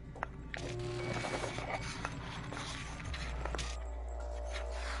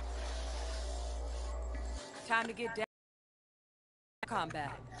 Time to get down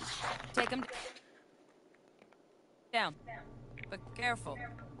combat. Take him down. But careful.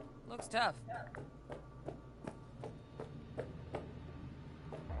 Looks tough.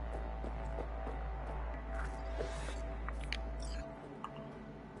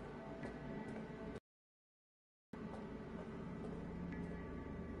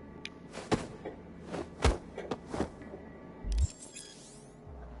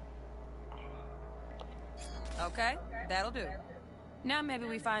 Okay, that'll do. Now maybe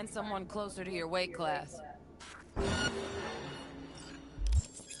we find someone closer to your weight class.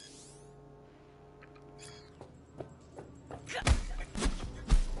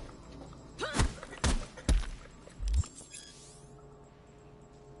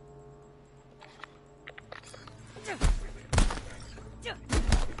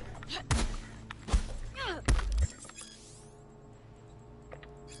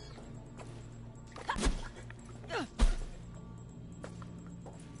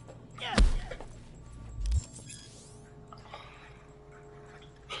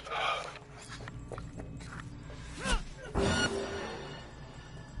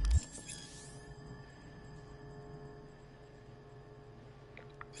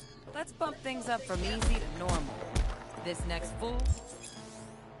 Let's bump things up from easy to normal. This next fool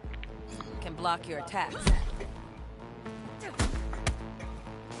can block your attacks.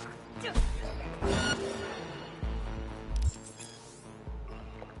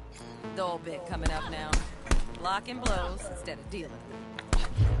 Dull bit coming up now. Blocking blows instead of dealing.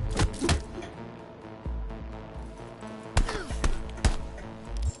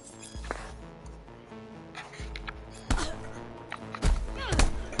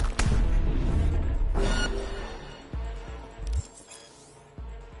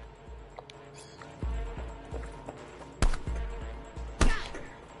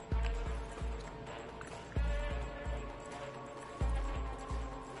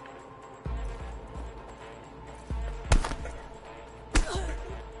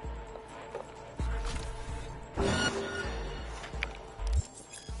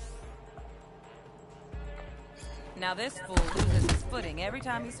 Now this fool loses his footing every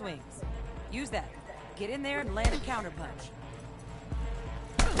time he swings. Use that. Get in there and land a counterpunch.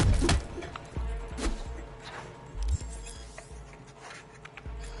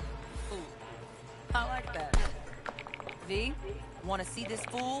 Ooh, I like that. V, want to see this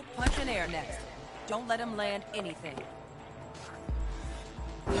fool punch in air next. Don't let him land anything.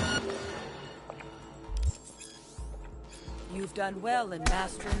 You've done well in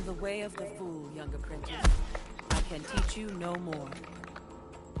mastering the way of the fool, young apprentice. I can teach you no more.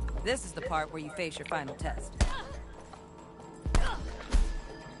 This is the part where you face your final test.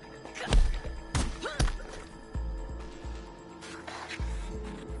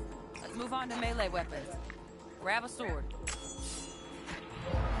 Let's move on to melee weapons. Grab a sword.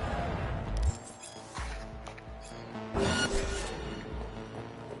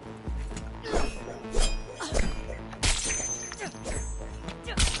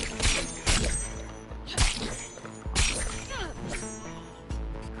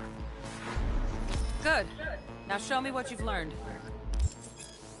 Good. Now show me what you've learned.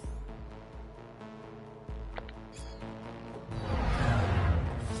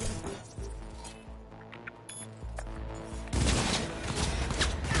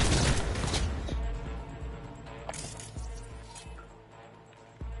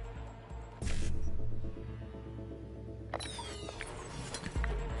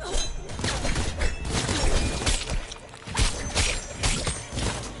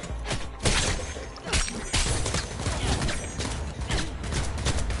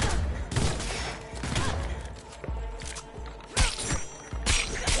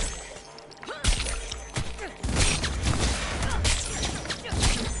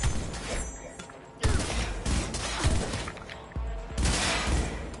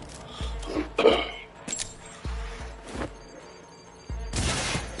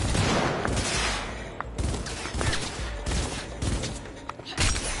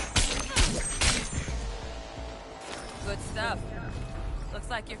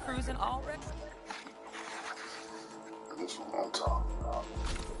 Like you're cruising already. That's what I'm talking about.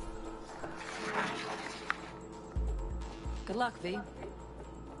 Good luck, V.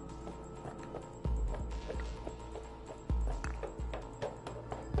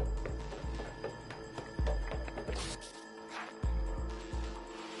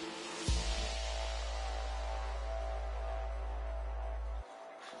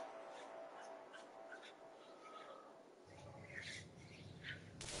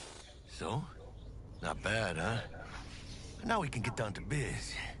 So? Not bad, huh? Now we can get down to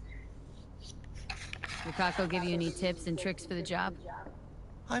biz. Yukako give you any tips and tricks for the job?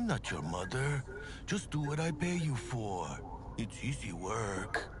 I'm not your mother. Just do what I pay you for. It's easy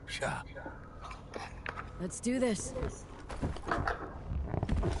work. Yeah. Let's do this.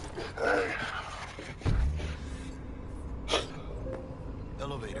 Hey.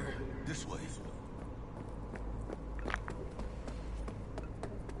 Elevator, this way.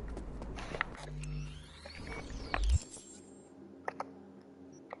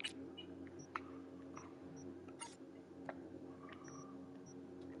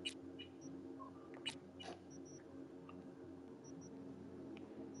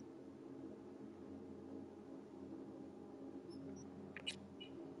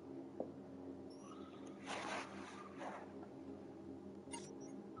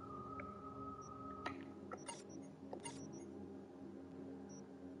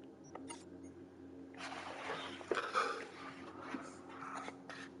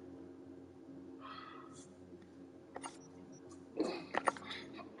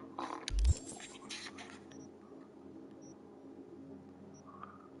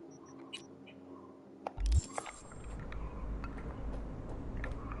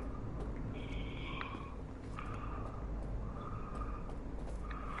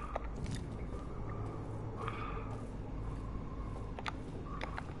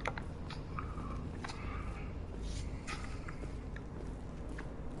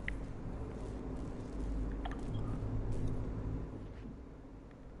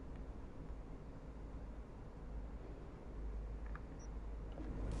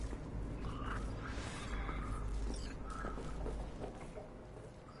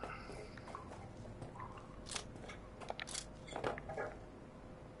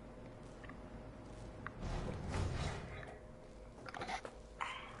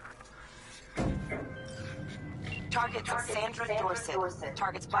 Target Sandra Dorset.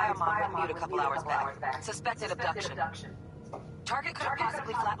 Target's biomon went mute a couple hours back. Suspected abduction. Target could have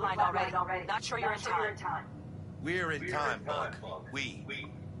possibly flatlined already. Not sure you're in time. We're in time, Buck. We.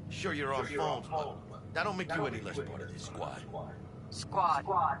 Sure you're on phones, but that don't make you any less part of this squad. Squad.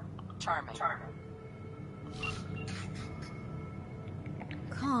 Charming.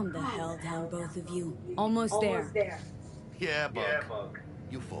 Calm the hell down, both of you. Almost there. Yeah, Bug.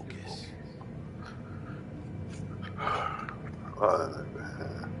 You focus.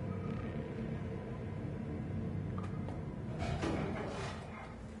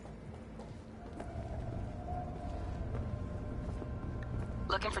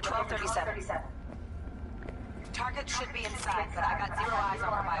 Looking for 1237. Target should be inside, but I got 0 eyes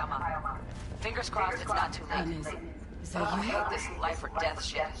on her biomod. Fingers crossed it's not too late. Is that I you? hate this life or death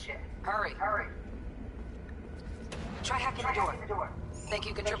shit. Hurry. Try hacking the door. Think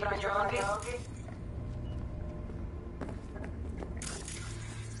you can trip it on your own, Pete?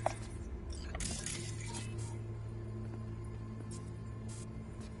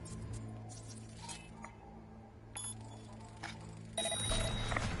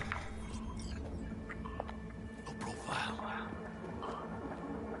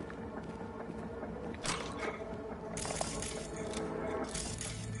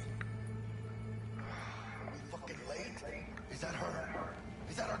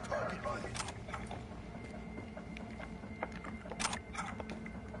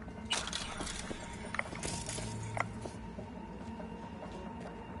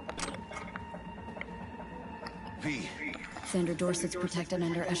 Sandra Dorset's protected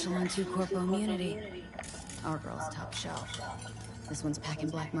under Echelon 2 Corpo immunity. Our girl's top shelf. This one's packing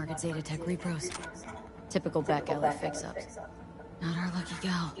black market Zeta Tech repros. Typical back alley fix-ups. Not our lucky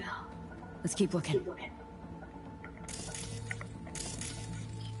gal. Let's keep looking.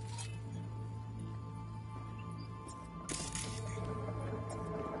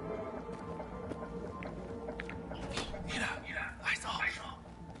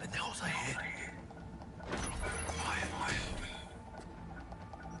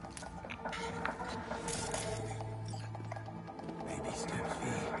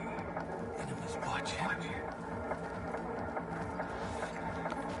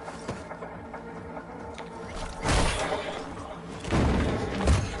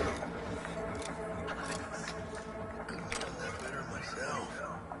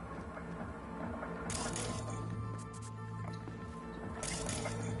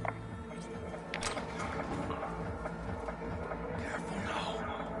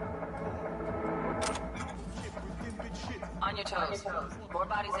 On your toes. More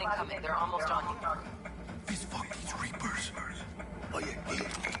bodies incoming. They're almost on you. These fucking Reapers. Oh yeah,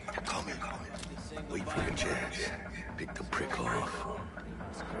 they're coming. Wait for your chance. Pick the prick off.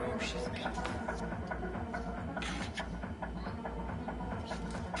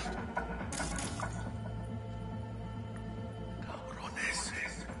 Cabrones.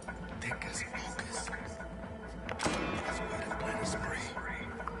 Take us focus. Let's go ahead and plan a spree.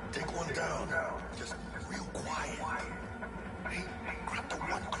 Take one down. Just real quiet. Hey, grab the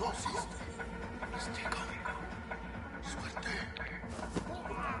one closest. Let's take him. Suerte.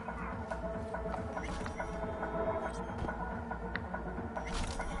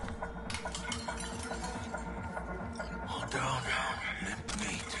 All down. Limp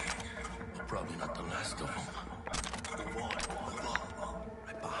meat. But probably not the last of them. Move on.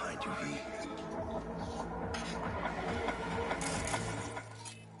 Right behind you, V.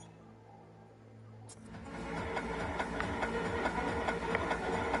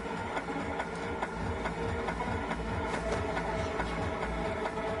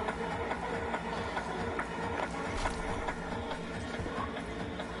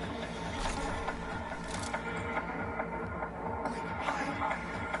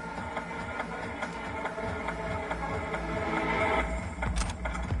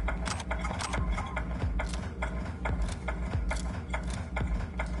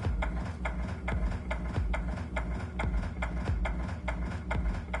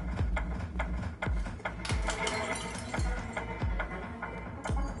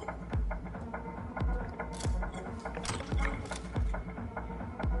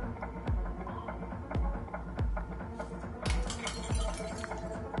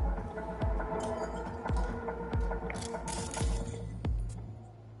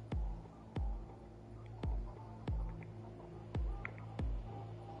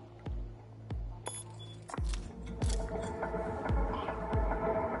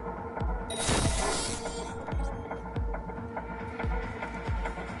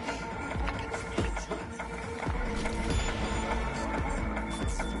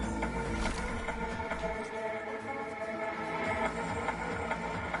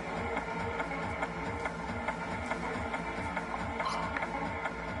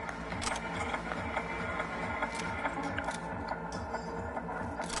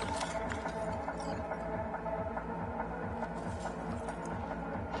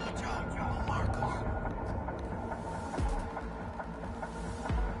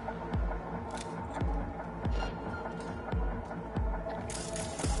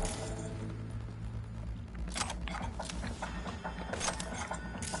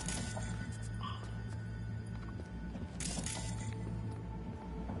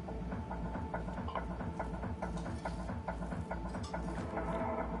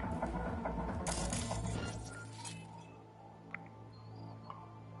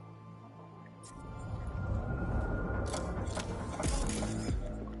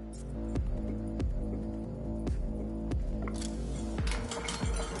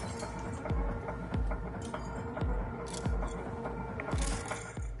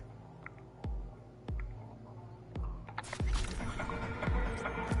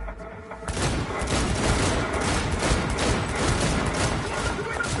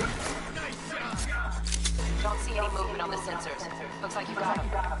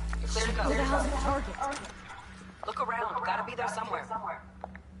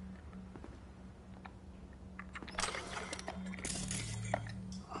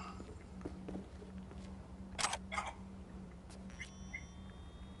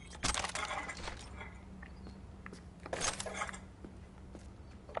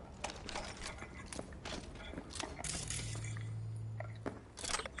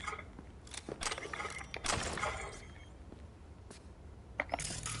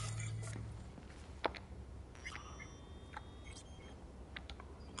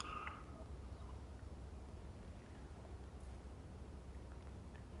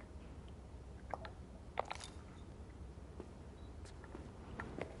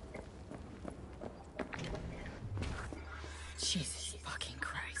 Jesus fucking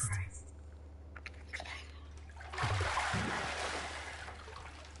Christ.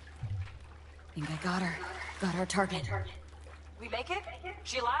 Think I got her. Got our target. We make it?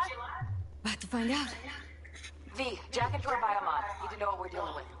 She alive? About to find out. V, jack into her biomod. Need to know what we're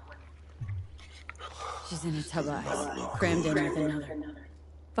dealing with. She's in a tub of ice, crammed in with another.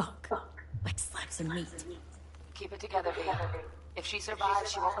 Fuck. Like slabs of meat. Keep it together, V. If she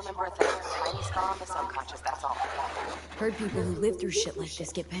survives, she won't remember a thing. Tiny scar on the subconscious, that's all. Heard people who live through shit like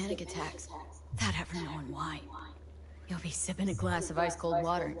this get panic attacks, without ever knowing why. You'll be sipping a glass of ice-cold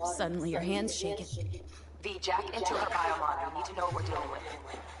water, and suddenly your hand's shaking. V, jack into her biomod. We need to know what we're dealing with.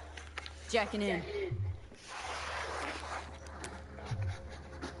 Jacking in.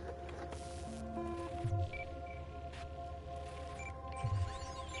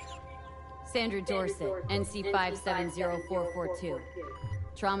 Sandra Dorset, NC 570442.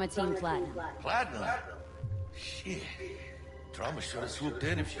 Trauma Team Platinum. Platinum? Shit. Trauma should have swooped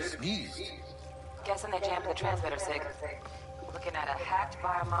in if she sneezed. Guessing they jammed the transmitter sig. Looking at a hacked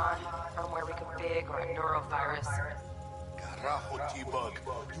biomon, firmware reconfig, or a neurovirus. Carajo, T-Bug.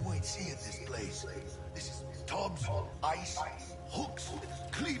 You ain't seeing this place. This is tubs, ice, hooks,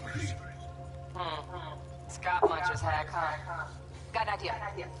 cleavers. Scott Muncher's hack, huh? Got an idea.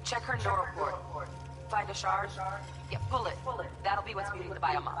 Check her neuroport. Find a shard? Yeah, pull it. That'll be what's muting the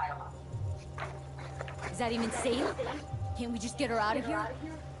biomon. Is that even safe? Can't we just get her out of here?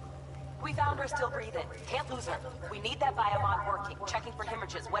 We found her still breathing. Can't lose her. We need that biomon working, checking for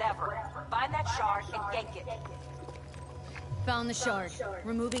hemorrhages, whatever. Find that shard and yank it. Found the shard.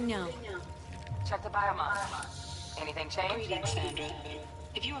 Removing now. Check the biomon. Anything change? Greetings, Sandra.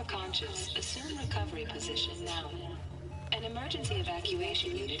 If you are conscious, assume recovery position now. An emergency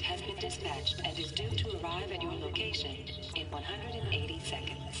evacuation unit has been dispatched and is due to arrive at your location in 180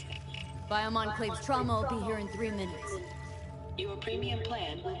 seconds. Biomon claims trauma will be here in 3 minutes. Your premium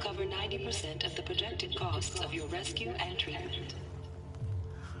plan will cover 90% of the projected costs of your rescue and treatment.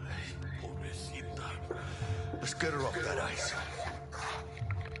 Let's get her off that ice.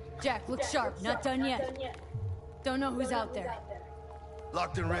 Jack, look sharp. Not done yet. Don't know who's out there.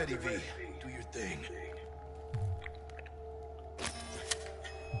 Locked and ready, V. Do your thing.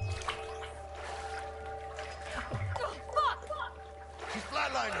 She's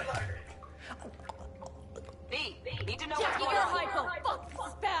flatlining. B, need to know Jack, what's going you're on. hypo. Fuck, this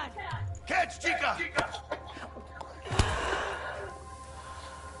is bad. Catch, Chica!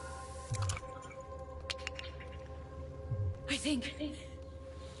 I think...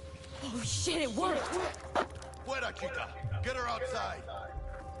 Oh shit, it worked! Fuera, Chica! Get her outside!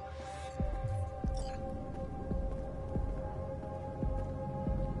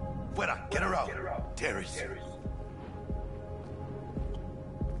 Fuera, get her out! Terrace.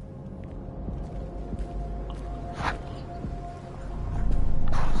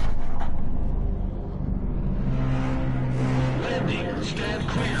 Landing, stand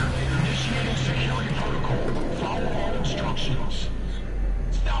clear. Initiating security protocol. Follow all instructions.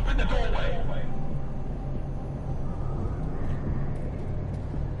 Stop in the doorway.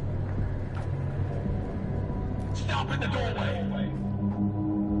 Stop in the doorway.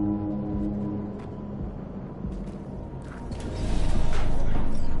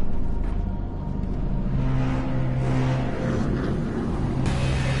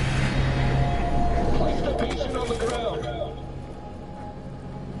 Place the patient on the ground.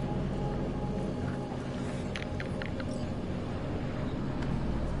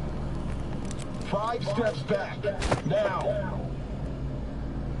 5 steps back. Now.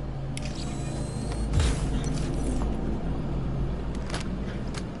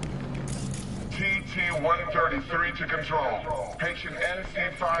 TT-133 to control. Patient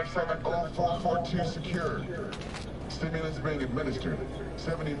NC570442 secured. Stimulants being administered.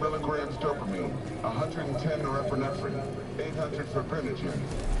 70 milligrams dopamine, 110 norepinephrine, 800 fibrinogen.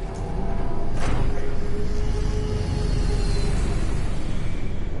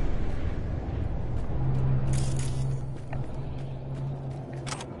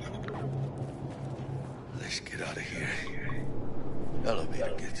 get out of here.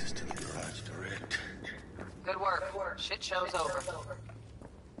 Elevator gets us to the garage direct. Good work. Shit show's over.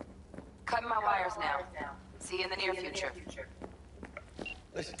 Cutting my wires now. See you in the near future.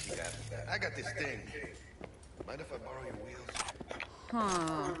 Listen, Chica, I got this thing. Mind if I borrow your wheels?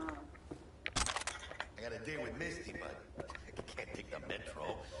 Huh. I got a date with Misty, but I can't take the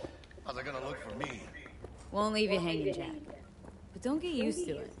metro. How's it gonna look for me? Won't leave you hanging, Jack. But don't get used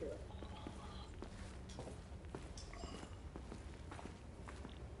to it.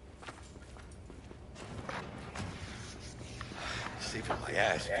 Saving my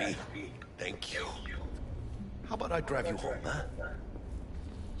ass, V. Thank you. How about I drive you home, huh?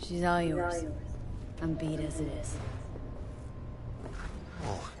 She's all yours. I'm beat as it is.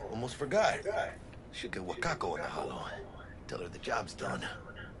 Oh, almost forgot. Should get Wakako in the hollow. Tell her the job's done.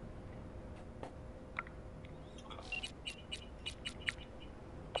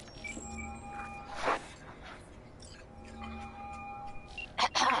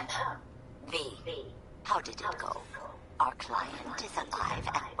 V, how did it go? Our client is alive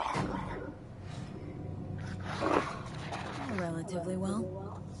and well. Relatively well.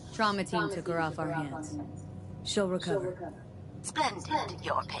 Trauma team took her off our hands. She'll recover. Splendid.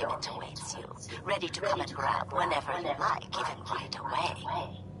 Your payment awaits you. Ready to come and grab whenever you like, even right away.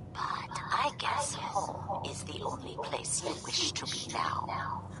 But I guess home is the only place you wish to be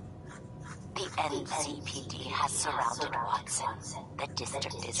now. The NCPD has surrounded Watson. The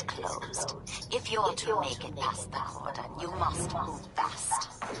district is closed. If you're to make it past the cordon, you must move fast.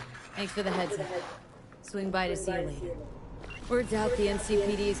 Thanks for the heads up. Swing by to see you later. Word out the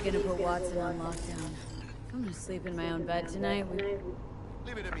NCPD is gonna put Watson on lockdown. I'm gonna sleep in my own bed tonight.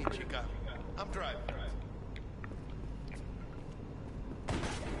 Leave it to me, Chica. I'm driving.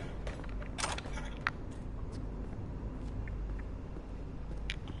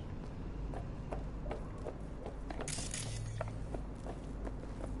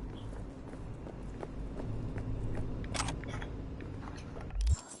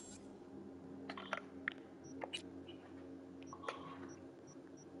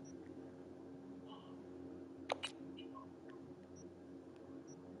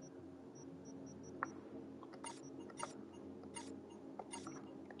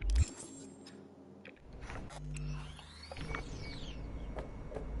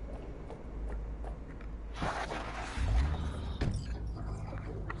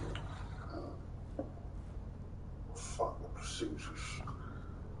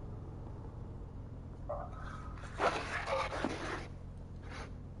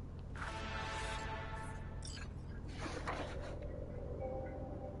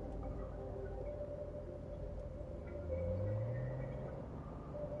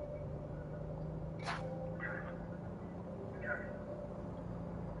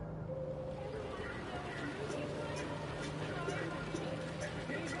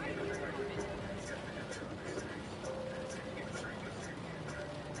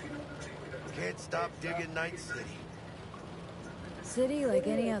 Can't stop digging Night City. City like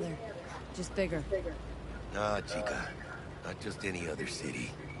any other. Just bigger. Nah, Chica. Not just any other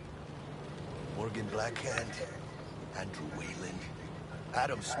city. Morgan Blackhand, Andrew Wayland,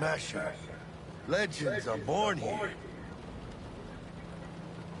 Adam Smasher. Legends are born here.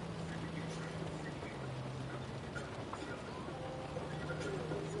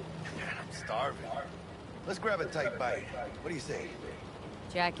 Man, I'm starving. Let's grab a tight bite. What do you say?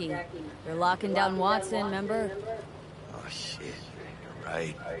 Jackie, they're locking down Watson, remember? Oh, shit. You're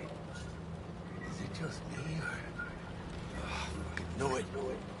right. Is it just me, or... Oh, fucking knew it. Man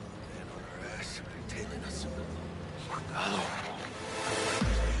on our ass, tailing us. Hello.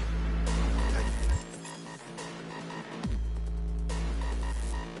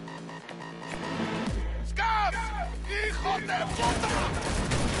 ¡Scabs! ¡Hijo de puta!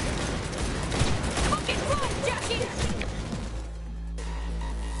 Fucking run, Jackie!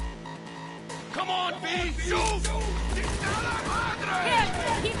 Come on, B! Shoot! ¡Chingada madre!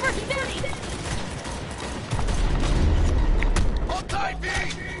 Yeah, keep her steady! Hold tight, B!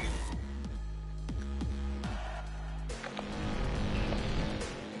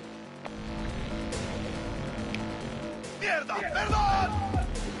 ¡Mierda! ¡Perdón!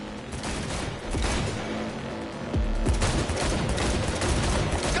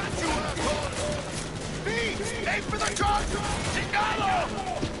 Got you, asshole! B! Aim for the truck! ¡Chingado!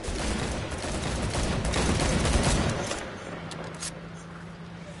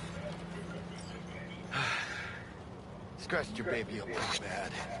 Scratched your baby up pretty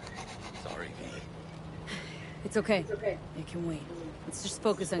bad. Sorry, V. It's okay. It can wait. Let's just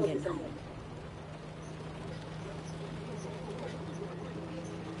focus on getting home.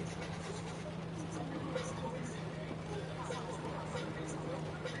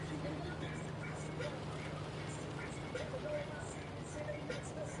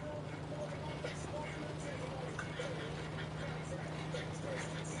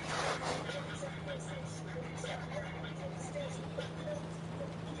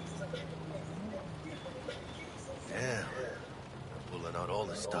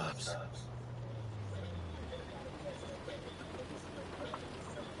 the stops.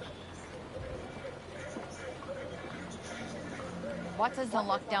 Waters on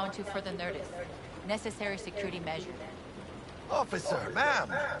lockdown to further notice. Necessary security measure. Officer,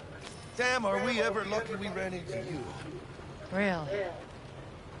 ma'am! Damn, are we ever lucky we ran into you. Really?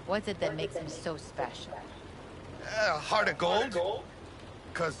 What's it that makes him so special? Heart of gold?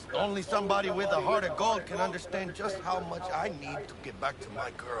 Because only somebody with a heart of gold can understand just how much I need to get back to my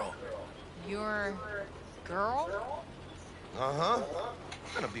girl. Your... girl? Uh-huh.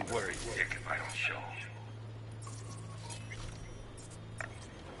 I'm gonna be worried sick if I don't show.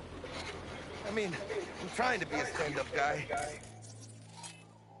 I mean, I'm trying to be a stand-up guy.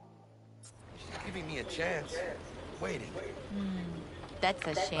 She's giving me a chance. Waiting. That's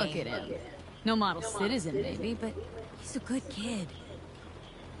a shame. Look at him. No model citizen, maybe, but he's a good kid.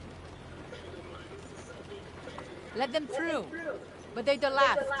 Let them through. But they're the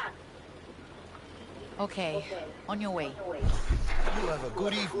last. Okay, on your way. You have a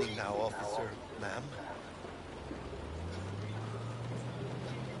good evening now, officer, ma'am.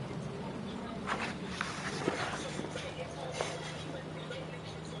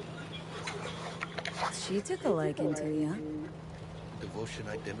 She took a liking to you. Devotion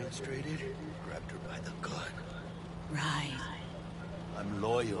I demonstrated grabbed her by the gut. Right. I'm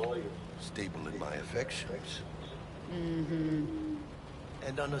loyal, stable in my affections. Mm-hmm.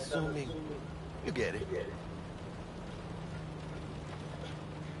 And unassuming. You get it.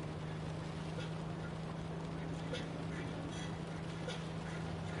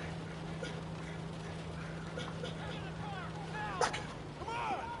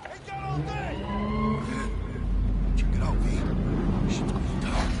 Check it out, V. Shit's going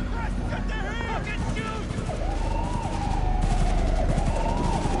down.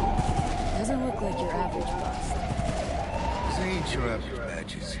 Doesn't look like your average bust. This ain't your average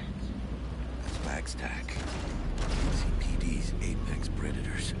badges. That's Max Tac. CPD's apex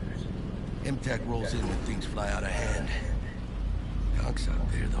predators. MTAC rolls in when things fly out of hand. Conk's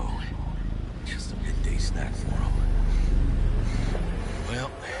out there, though. Just a midday snack for him.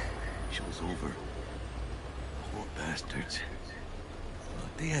 Well, show's over. Poor bastards.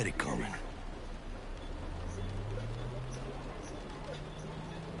 But they had it coming.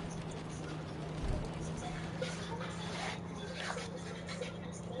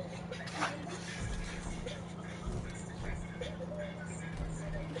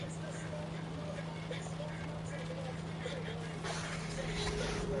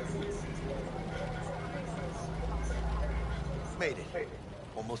 Made it.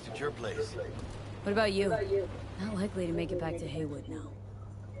 Almost at your place. What about you? Not likely to make it back to Haywood now.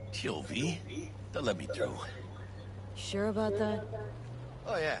 Chill, V. They'll let me through. Sure about that?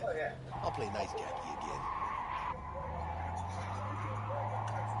 Oh, yeah. I'll play nice Jackie again.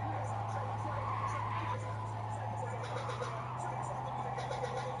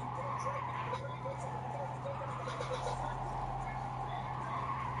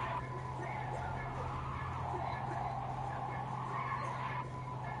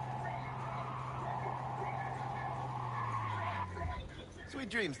 Sweet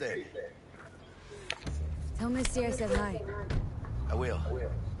dreams, then. Tell Misty I said hi. I will.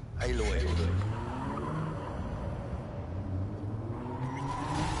 Ahí lo oigo.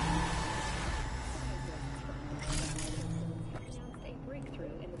 A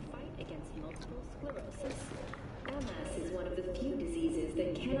breakthrough in the fight against multiple sclerosis. MS is one of the few diseases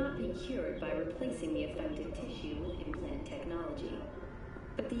that cannot be cured by replacing the affected tissue with implant technology.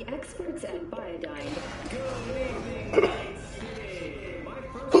 But the experts at Biodyne...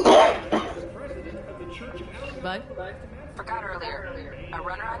 Bud? Forgot earlier. A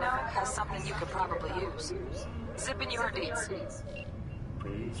runner I know has something you could probably use. Zip in your deeds.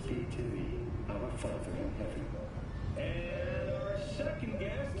 Praise be to thee, our Father in heaven. And our second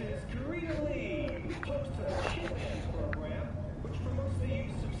guest is Karina Lee, host of the Shipman program, which promotes the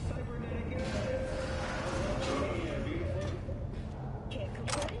use of cybernetic assets. Yeah, beautiful. Can't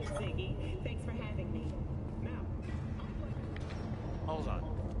complain, Ziggy. Thanks for having me. Now, Hold on.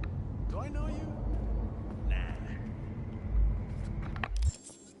 Do I know you? Nah.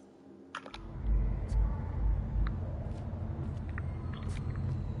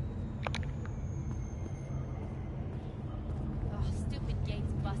 Oh, stupid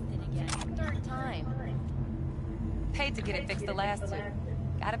gate's busted again. Third time. Paid to get it fixed the last two.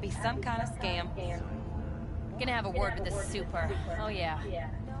 Gotta be some kind of scam. Gonna have a word with the super. Oh, yeah.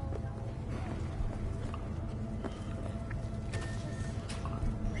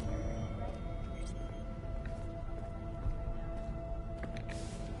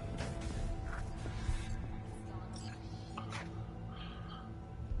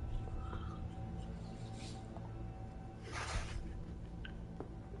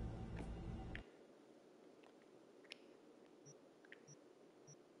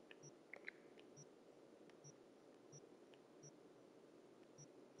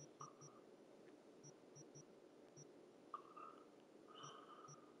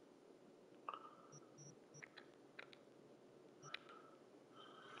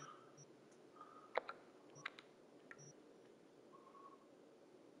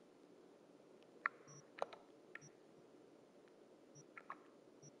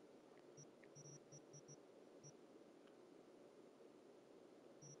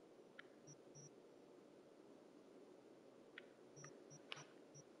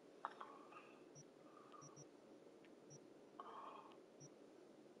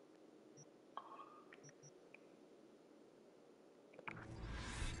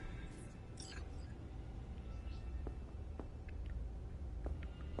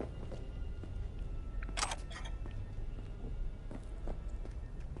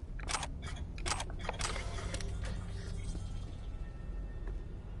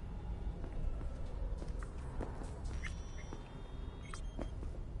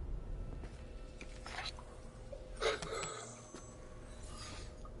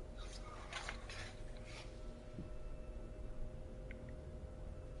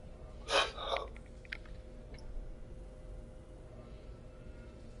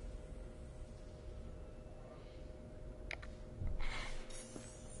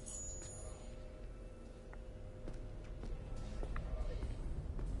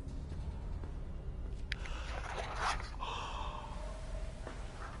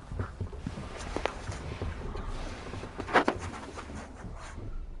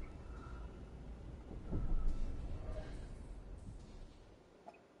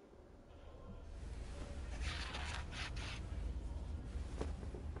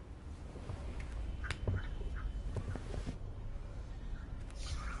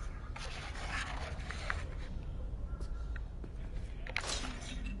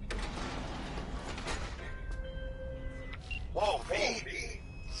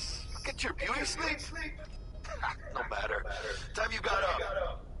 you asleep? No matter. Time you got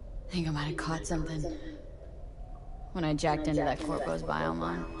up. I think I might have caught something when I jacked into that Corpo's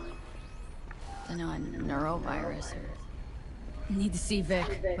biomon. I know, a neurovirus or... Need to see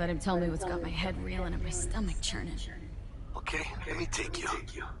Vic. Let him tell me what's got my head reeling and my stomach churning. Okay, let me take you.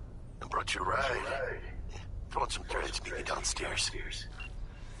 I brought you a ride. Throw on some threads, meet me downstairs.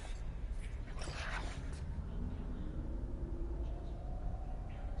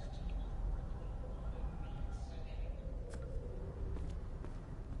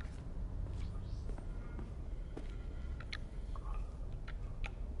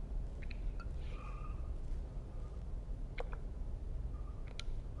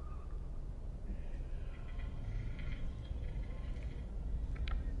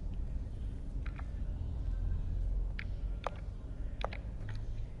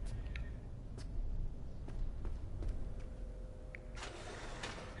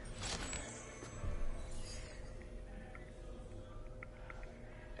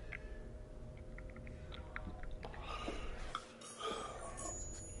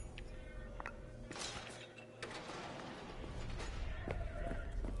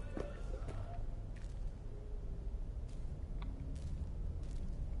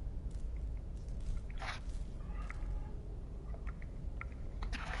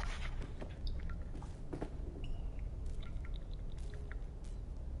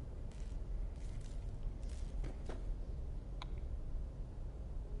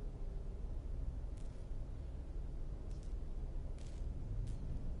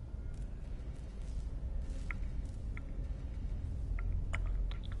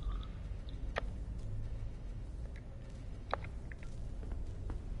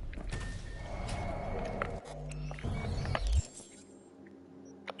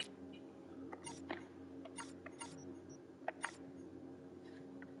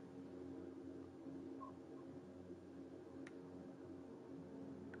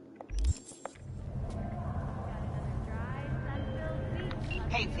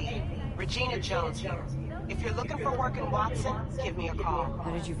 Hey, V. Regina Jones here. If you're looking for work in Watson, give me a call. How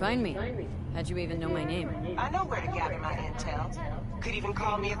did you find me? How'd you even know my name? I know where to gather my intel. Could even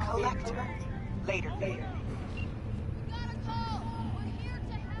call me a collector. Later, V.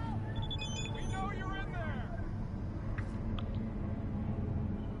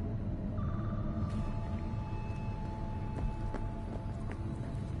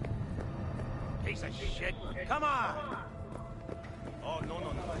 Piece of shit. Come on! Oh, no.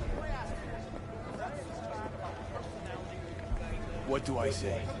 What do I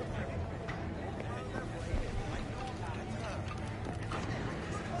say?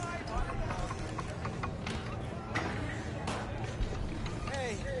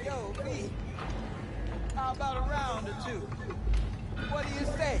 Hey, yo, V. How about a round or two? What do you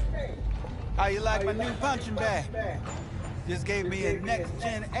say? How you like my new punching bag? Just gave me a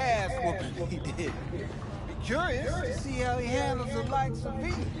next-gen ass whooping, he did. Be curious to see how he handles the likes of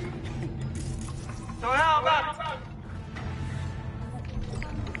me. So how about it?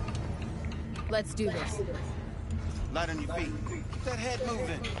 Let's do this. Light on your feet. Keep that head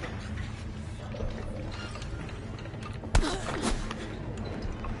moving.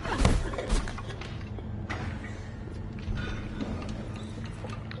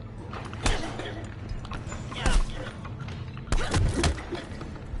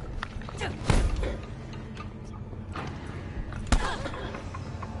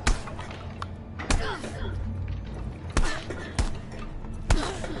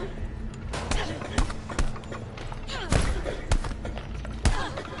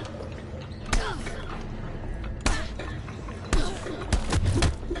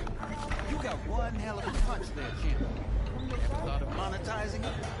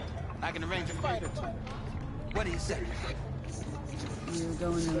 I can arrange a fight or two. What do you say? You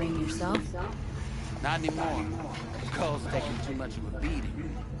go in the ring yourself? Not anymore. Skull's taking too much of a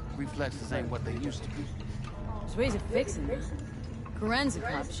beating. Reflexes ain't what they used to be. There's ways of fixing that. Forensic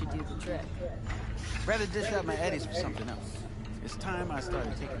cops should do the trick. Rather dish out my eddies for something else. It's time I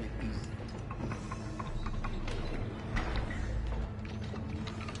started taking it easy.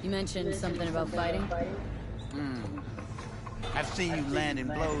 You mentioned something about fighting? I've seen you landing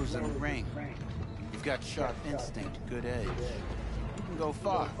blows in the ring. You've got sharp instinct, good edge. You can go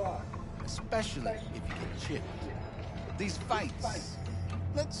far, especially if you get chipped. These fights,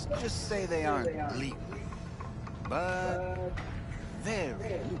 let's just say they aren't legal, but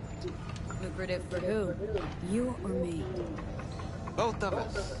very lucrative. Lucrative for who? You or me? Both of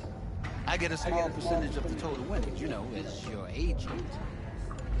us. I get a small percentage of the total winnings, you know, as your agent.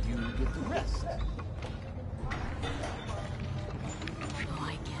 You get the rest. Oh,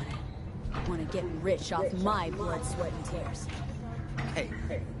 I get it. Want to get rich off my blood, sweat, and tears. Hey,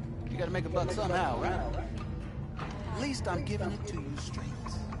 you gotta make a buck somehow, right? At least I'm giving it to you straight.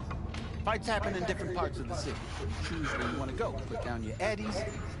 Fights happen in different parts of the city. Choose where you want to go. Put down your eddies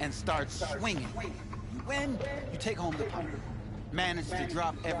and start swinging. You win, you take home the power. Manage to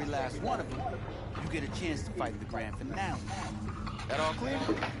drop every last one of them, you get a chance to fight in the grand finale. That all clear?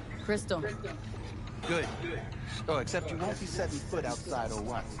 Crystal. Good. Oh, except you won't be setting foot outside or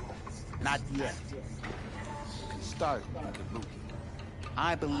what? Not yet. You can start with the boot.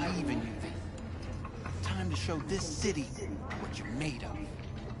 I believe in you. Time to show this city what you're made of.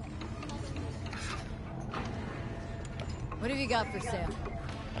 What have you got for sale?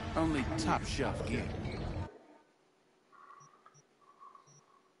 Only top shelf gear.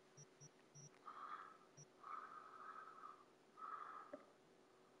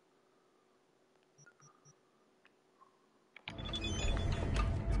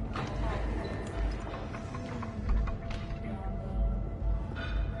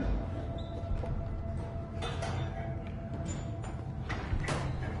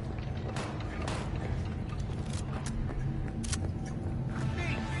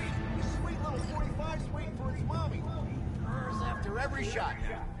 Every shot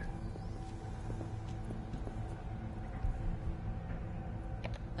now.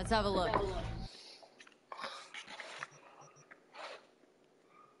 Let's have a look.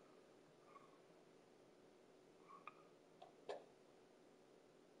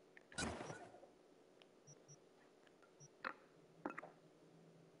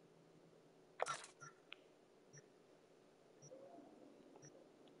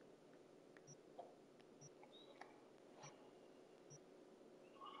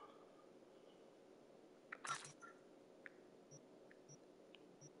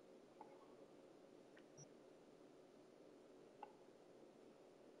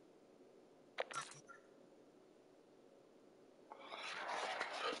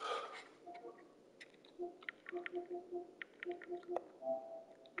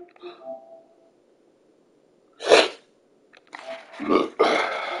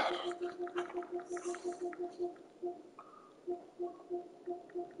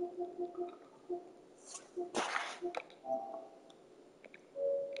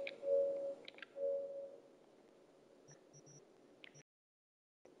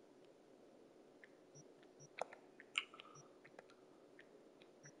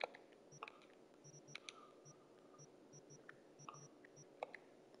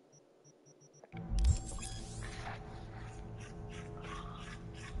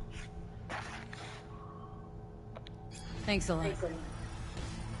 Thanks a lot.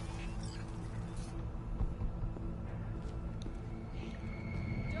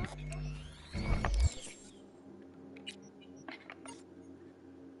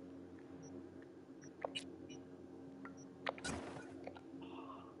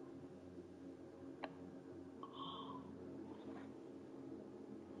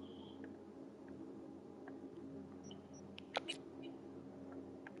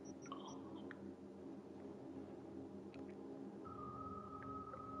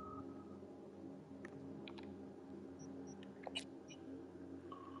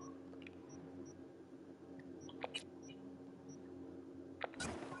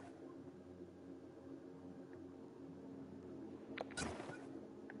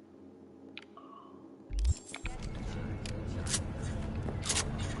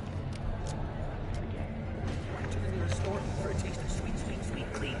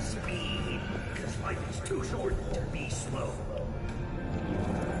 Too short to be slow.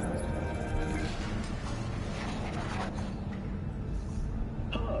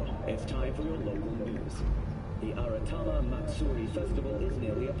 Hello, it's time for your local news. The Aratama Matsuri Festival is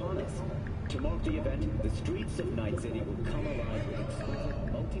nearly upon us. To mark the event, the streets of Night City will come alive with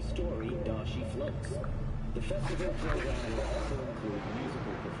exquisite multi-story dashi floats. The festival program will also include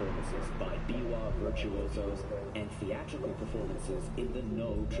musical performances by biwa virtuosos and theatrical performances in the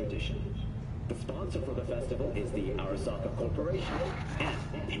No tradition. The sponsor for the festival is the Arasaka Corporation,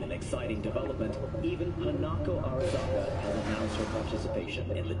 and in an exciting development, even Hanako Arasaka has announced her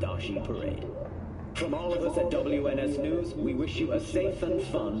participation in the Dashi Parade. From all of us at WNS News, we wish you a safe and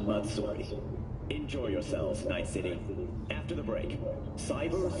fun Matsuri. Enjoy yourselves, Night City. After the break,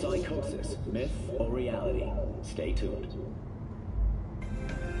 cyber psychosis, myth or reality? Stay tuned.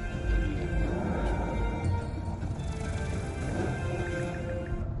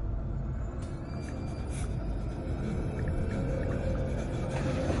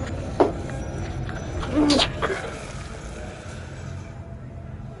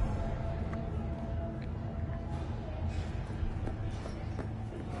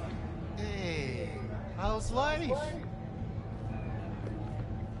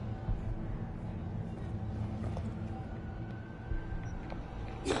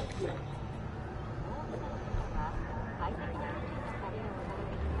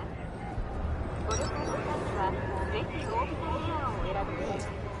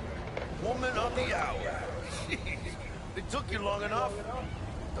 about the hour. Jeez. It took you long enough.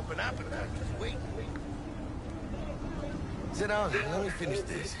 Up an appetite, just wait. Sit down, let me finish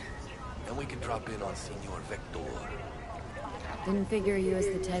this. Then we can drop in on Senor Vector. Didn't figure you as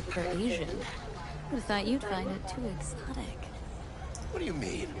the type for Asian. Would've thought you'd find it too exotic. What do you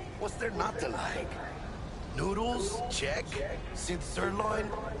mean? What's there not to like? Noodles? Check. Synth sirloin?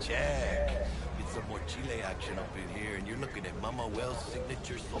 Check. Get some more chile action up in here, and you're looking at Mama Wells'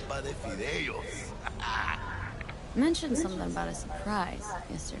 signature sopa de fideos. Mentioned something about a surprise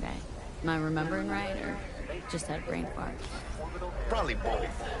yesterday. Am I remembering right, or just had a brain fart? Probably both,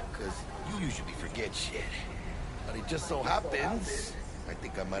 because you usually forget shit. But it just so happens, I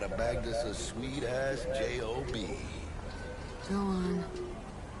think I might have bagged us a sweet-ass J.O.B. Go on.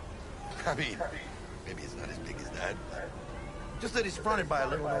 I mean, maybe it's not as big as that. Just that it's fronted by a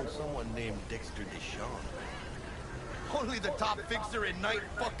little-known someone named Dexter Deshawn. Only the top fixer in Night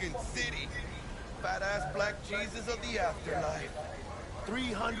fucking City. Fat-ass black Jesus of the afterlife.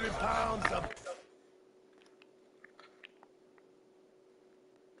 300 pounds of...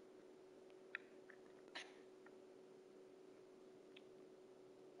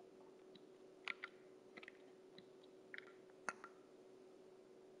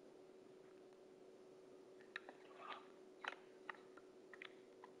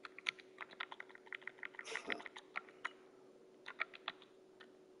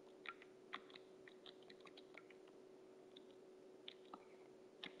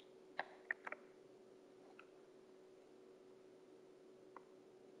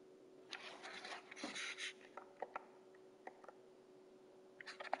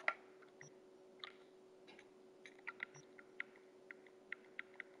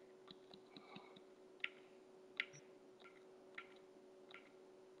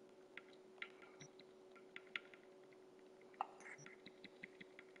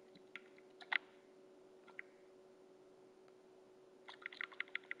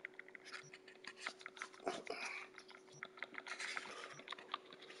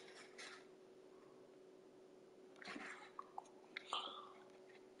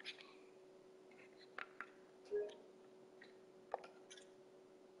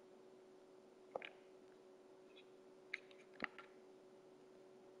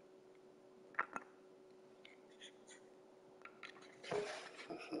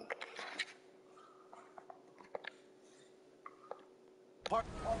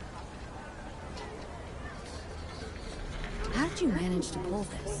 How did you manage to pull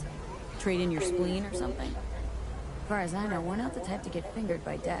this? Trade in your spleen or something? As far as I know, we're not the type to get fingered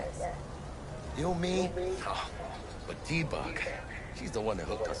by Dex. You, me? Oh, but T-Bug, she's the one that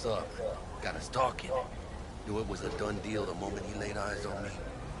hooked us up. Got us talking. Knew it was a done deal the moment he laid eyes on me.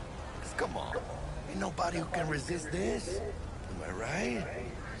 'Cause come on, ain't nobody who can resist this. Am I right?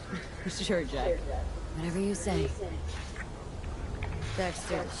 Sure, Jack. Whatever you say.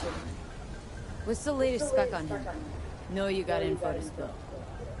 Dexter, what's the latest spec on him? Know you got info to spill.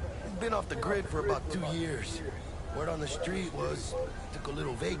 He's been off the grid for about 2 years. Word on the street was took a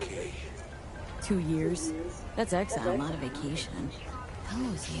little vacay. 2 years? That's exile, not a vacation. What the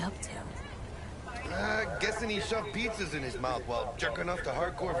hell was he up to? Guessing he shoved pizzas in his mouth while jerking off to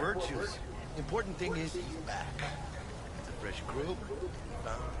hardcore virtues. Important thing is he's back. It's a fresh crew.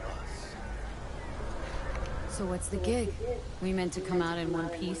 Found us. So what's the gig? We meant to come out in one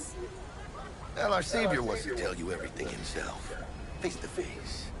piece? Well, our savior wants to tell you everything himself. Face to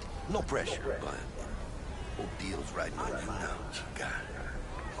face. No pressure, but whole deal's riding on you now, chica.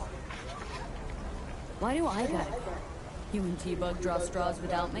 Why do I gotta go? You and T-Bug draw straws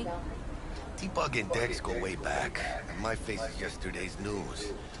without me? T-Bug and Dex go way back. And my face is yesterday's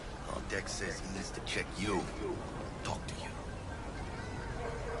news. All Dex says he needs to check you. Talk to you.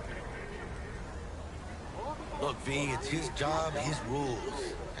 Look, V, it's his job, his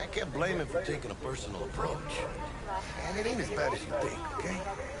rules. I can't blame him for taking a personal approach. And it ain't as bad as you think, okay?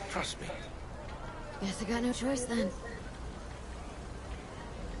 Trust me. Guess I got no choice then.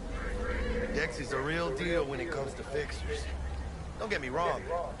 Dex is a real deal when it comes to fixers. Don't get me wrong.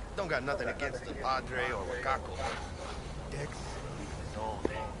 Don't got nothing against the Padre or Wakako. Dex is all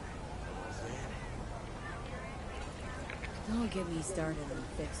day. Don't get me started on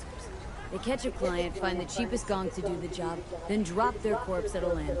fixers. They catch a client, find the cheapest gong to do the job, then drop their corpse at a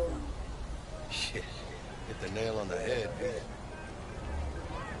landfill. Shit. Hit the nail on the head, man.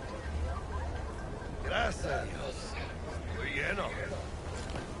 Gracias a Dios. Muy lleno.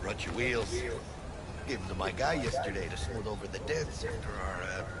 Rut your wheels. Gave them to my guy yesterday to smooth over the dents after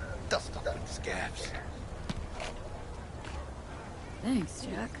our dust-up with the scabs. Thanks,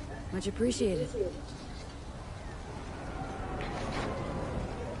 Jack. Much appreciated.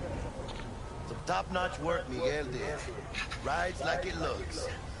 Top-notch work Miguel did. Rides like it looks.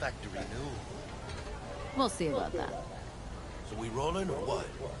 Factory new. We'll see about that. So we rolling or what?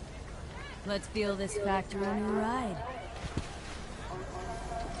 Let's feel this factory new ride.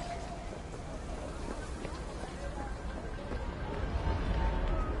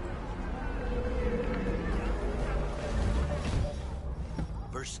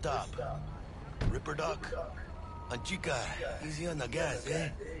 First stop. Ripper Duck. Anchica, easy on the gas, eh?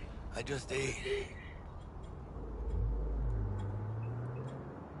 I just ate.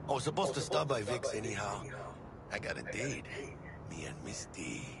 I was supposed to stop by Vic's anyhow. I got a date. Me and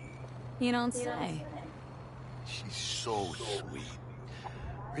Misty. You don't say. She's so sweet.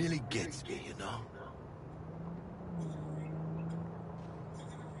 Really gets me, you know?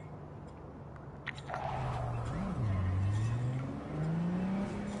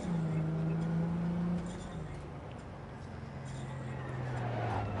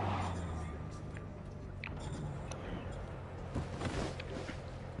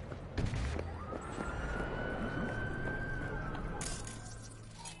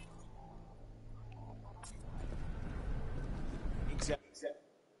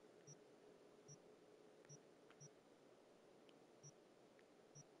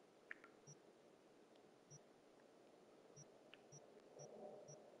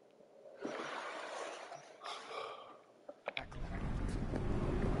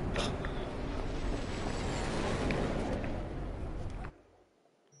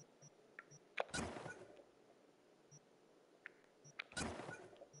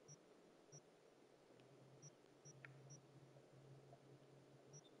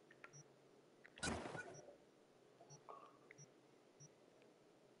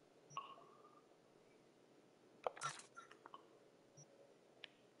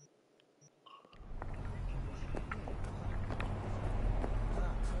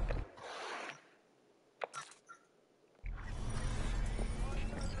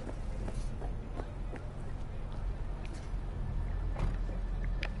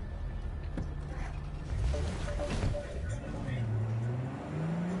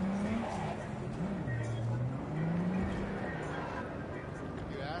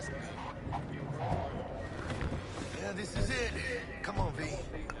 Yeah, this is it. Come on, V.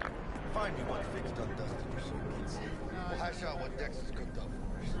 Find me one fixed on dusted or circuits. We'll hash out what Dex is cooked up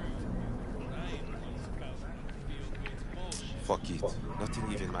for. Fuck it.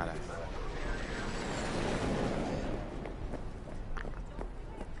 Nothing even matters.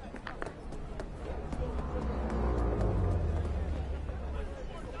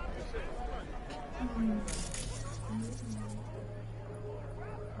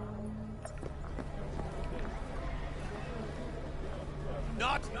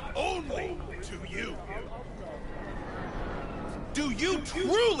 Not only to you. Do you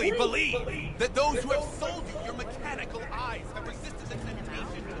truly believe that those who have sold you your mechanical eyes have resisted the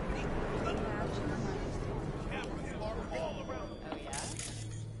temptation to think the cameras are all around?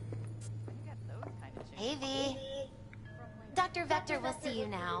 Hey, V. Dr. Vector will see you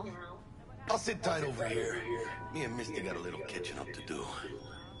now. I'll sit tight over here. Me and Misty got a little catching up to do.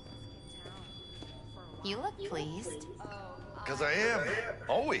 You look pleased. Because I am.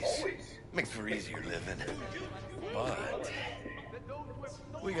 Always. Makes for easier living. But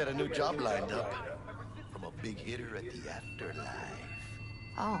we got a new job lined up from a big hitter at the afterlife.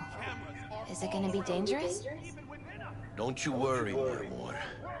 Oh. Is it gonna be dangerous? Don't you worry, my amor.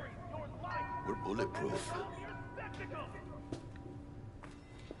 We're bulletproof.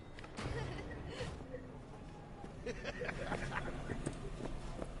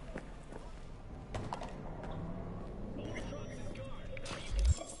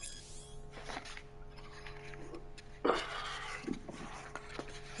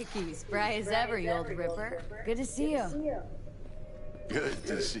 Hickey, spry as ever, you old ripper. Good to see you. Good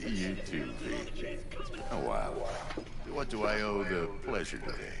to see you too, V. It's been a while. What do I owe the pleasure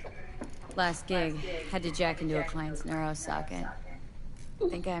today? Last gig, had to jack into a client's neuro socket.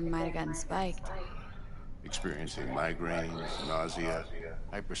 Think I might have gotten spiked. Experiencing migraines, nausea,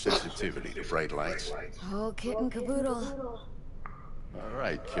 hypersensitivity to bright lights? Oh, kit and caboodle. All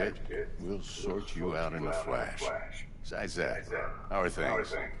right, kid. We'll sort you out in a flash. Besides that, how are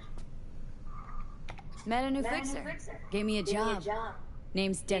things? Met a new fixer. Gave me a job.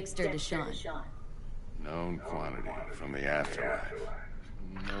 Name's Dexter Deshawn. Known quantity from the afterlife.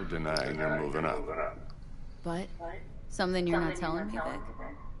 No denying you're moving up. But? Something you're not telling me, Vic?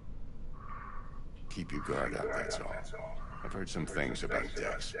 Keep your guard up, that's all. I've heard some things about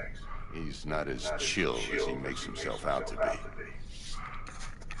Dex. He's not as chill as he makes himself out to be.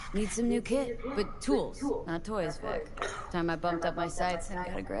 Need some new kit, but tools, not toys, Vic. Time I bumped up my sights and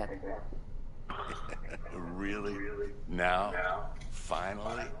got a grip. Really? Now?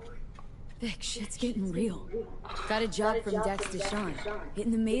 Finally? Vic, shit's getting real. Got a job from Dex Deshawn,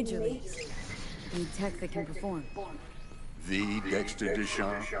 hitting the major leagues. Need tech that can perform. The Dexter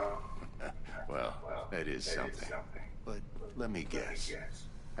Deshawn? Well, that is something. But let me guess.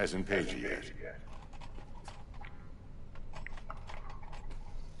 Hasn't paid you yet.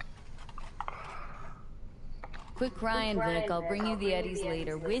 Quit crying, Vic. I'll bring you the Eddies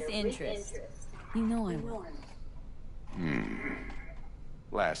later, with interest. You know I will.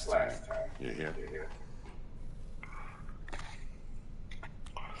 Last time. You hear?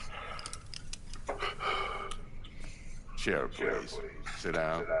 Chair, please. Sit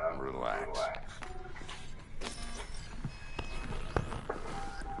down and relax.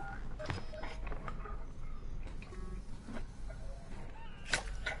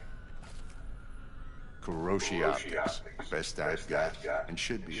 Kuroshi Optics. Best I've got, and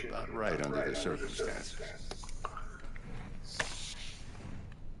should be about right under the circumstances.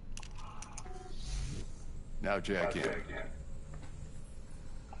 Now jack in.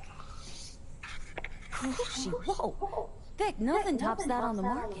 Kuroshi, whoa! Vic, nothing tops that on the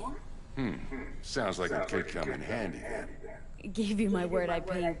market. Sounds like it could come in handy then. Gave you my word I'd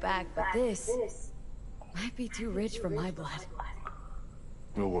pay you back, but this might be too rich for my blood.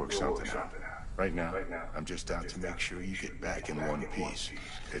 We'll work something out. Right now, I'm just out to make sure you get back in one piece.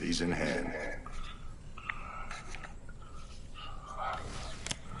 Eddie's in hand.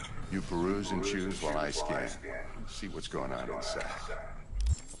 You peruse and choose while I scan. See what's going on inside.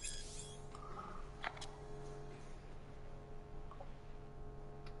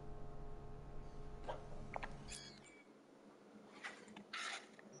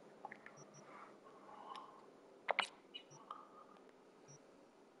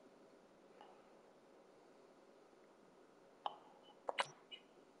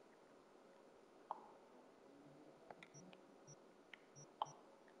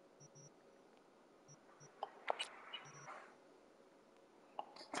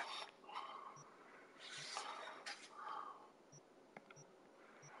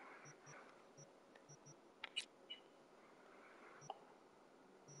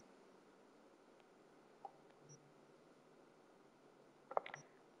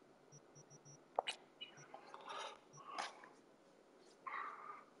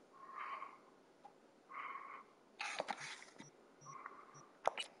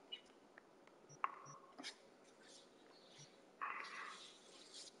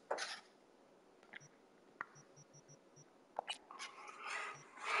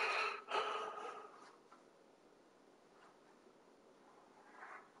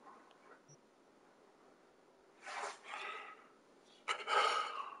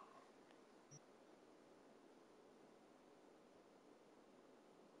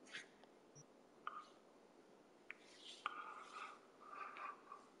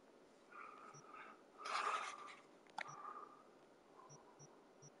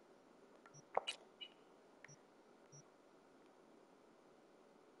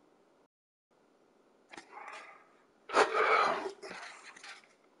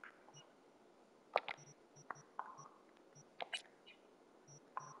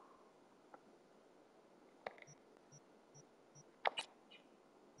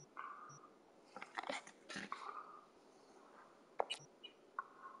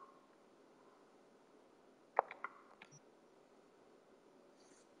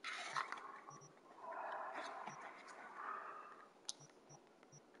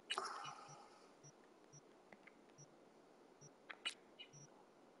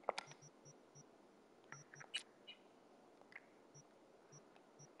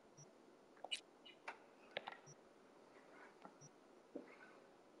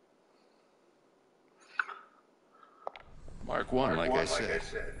 Mark 1, like I said.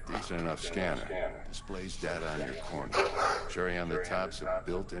 Decent enough scanner. Displays data on your corner. Cherry on the top's a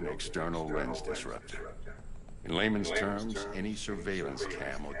built-in external lens disruptor. In layman's terms, any surveillance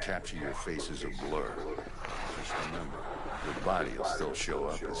cam will capture your face as a blur. Just remember, your body will still show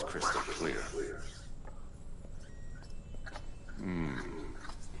up as crystal clear.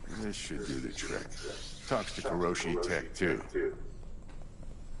 This should do the trick. Talks to Kuroshi Tech, too.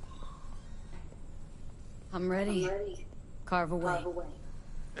 I'm ready. Carve away.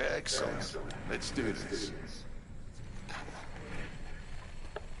 Excellent. Let's do this.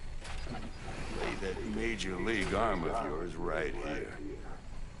 Lay that major league arm of yours right here.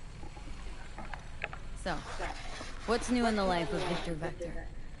 So, what's new in the life of Victor Vector?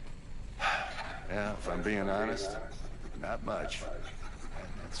 Yeah, if I'm being honest, not much. And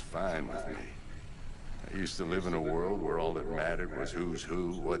that's fine with me. I used to live in a world where all that mattered was who's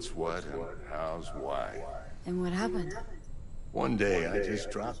who, what's what, and how's why. And what happened? One day, I just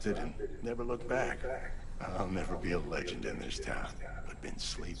dropped it and never looked back. I'll never be a legend in this town, but been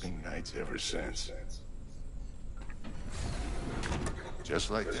sleeping nights ever since. Just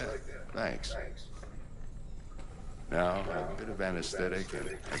like that. Thanks. Now, a bit of anesthetic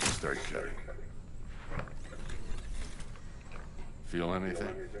and I can start cutting. Feel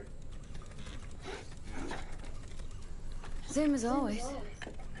anything? Same as always.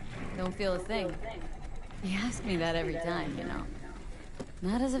 Don't feel a thing. You ask me that every time, you know.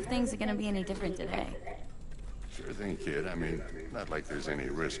 Not as if things are gonna be any different today. Sure thing, kid. I mean, not like there's any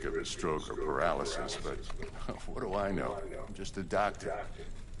risk of a stroke or paralysis, but what do I know? I'm just a doctor.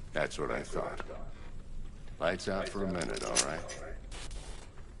 That's what I thought. Lights out for a minute, all right?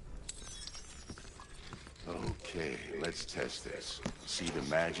 Okay, let's test this. See the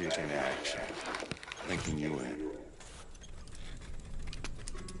magic in action. Linking you in.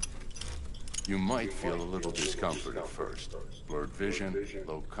 You might feel a little discomfort at first. Blurred vision,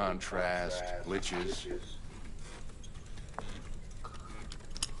 low contrast, glitches.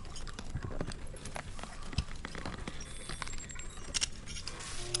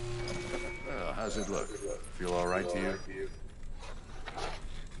 Well, how's it look? Feel all right to you?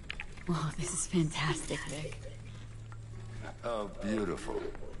 Oh, this is fantastic, Vic. Oh, beautiful.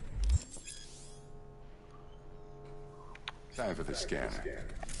 Time for the scanner.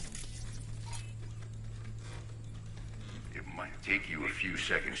 It might take you a few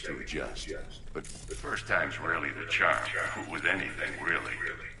seconds to adjust, but the first time's rarely the charm, with anything, really.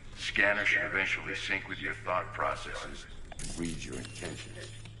 Scanner should eventually sync with your thought processes and read your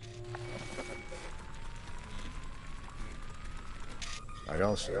intentions. I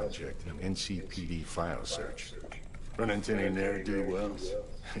also checked an NCPD file search. Run into any ne'er-do-wells?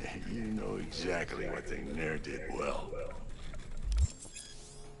 You know exactly what they ne'er did well.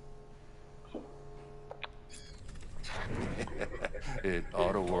 It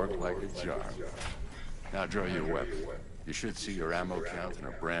ought to work like a charm. Now draw your weapon. You should see your ammo count in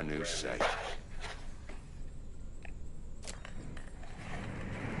a brand new sight.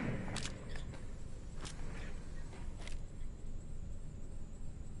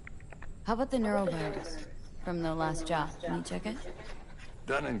 How about the neurovirus from the last job? Can you check it?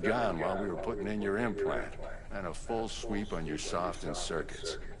 Done and gone while we were putting in your implant. And a full sweep on your soft and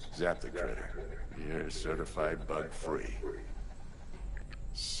circuits. Zap the critter. You're certified bug-free.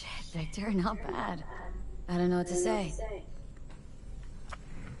 Shit, Victor, not bad. I don't know what to say.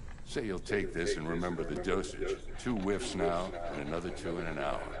 Say you'll take this and remember the dosage. 2 whiffs now, and another 2 in an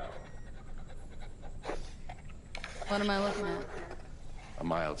hour. What am I looking at? A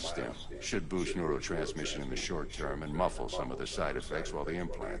mild stim. Should boost neurotransmission in the short term and muffle some of the side effects while the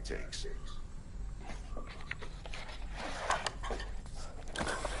implant takes.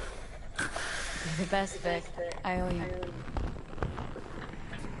 You're the best, Vic. I owe you.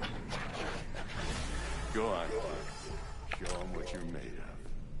 Go on. Show them what you're made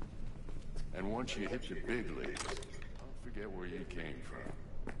of. And once you hit the big leagues, don't forget where you came from.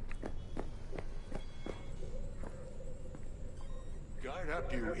 Guard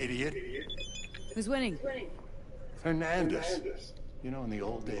up, you idiot. Who's winning? Hernandez. You know, in the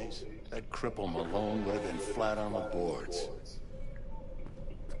old days, that cripple Malone would have been flat on the boards.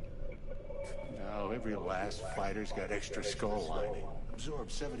 Now, every last fighter's got extra skull lining.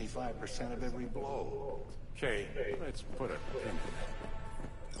 Absorbs 75% of every blow. Okay, let's put a pin in that.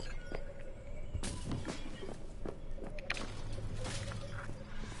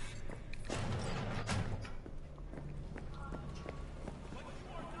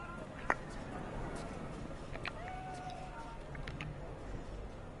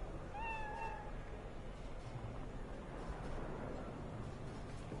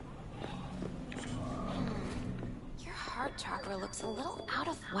 Your heart chakra looks a little out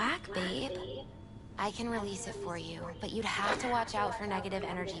of whack, babe. I can release it for you, but you'd have to watch out for negative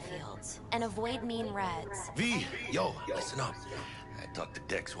energy fields and avoid mean reds. V, yo, listen up. I talked to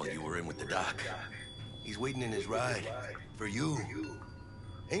Dex while you were in with the doc. He's waiting in his ride. For you.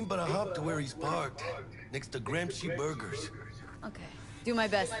 Ain't but a hop to where he's parked. Next to Gramsci Burgers. Okay. Do my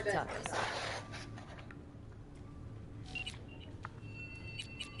best to talk this.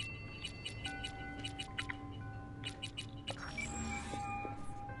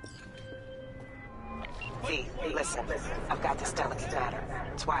 V, listen. I've got this delicate matter.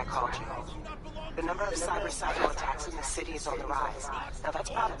 That's why I called you. The number of cyber attacks in the city is on the rise. Now, that's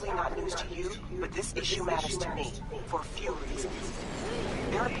probably not news to you, but this issue matters to me for a few reasons.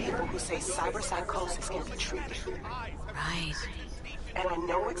 There are people who say cyberpsychosis can be treated. Right. And I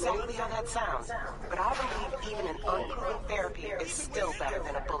know exactly how that sounds, but I believe even an unproven therapy is still better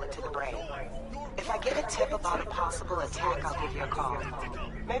than a bullet to the brain. If I get a tip about a possible attack, I'll give you a call.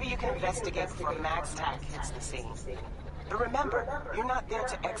 Maybe you can investigate before Max Tack hits the scene. But remember, you're not there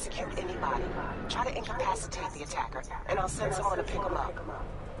to execute anybody. Try to incapacitate the attacker, and I'll send someone to pick him up.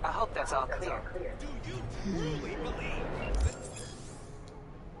 I hope that's all clear. Do you truly believe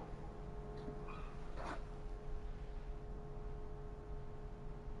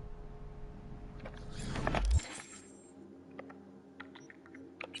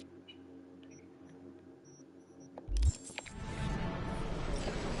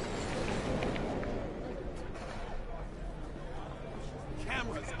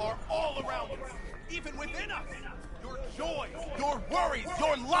cameras are all around us, even within us? Your joys, your worries,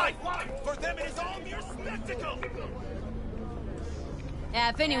 your life. For them, it is all mere spectacle. Yeah,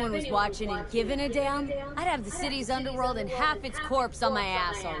 if anyone was watching and giving a damn, I'd have the city's underworld and half its corpse on my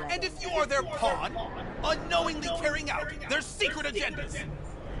ass already. And if you are their pawn, unknowingly carrying out their secret agendas.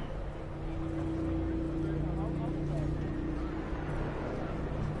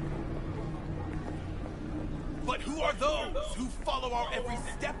 But who are those who follow our every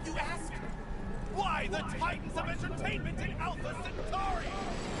step, you ask? Why, the titans of entertainment in Alpha Centauri!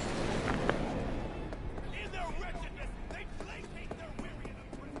 In their wretchedness, they placate their weary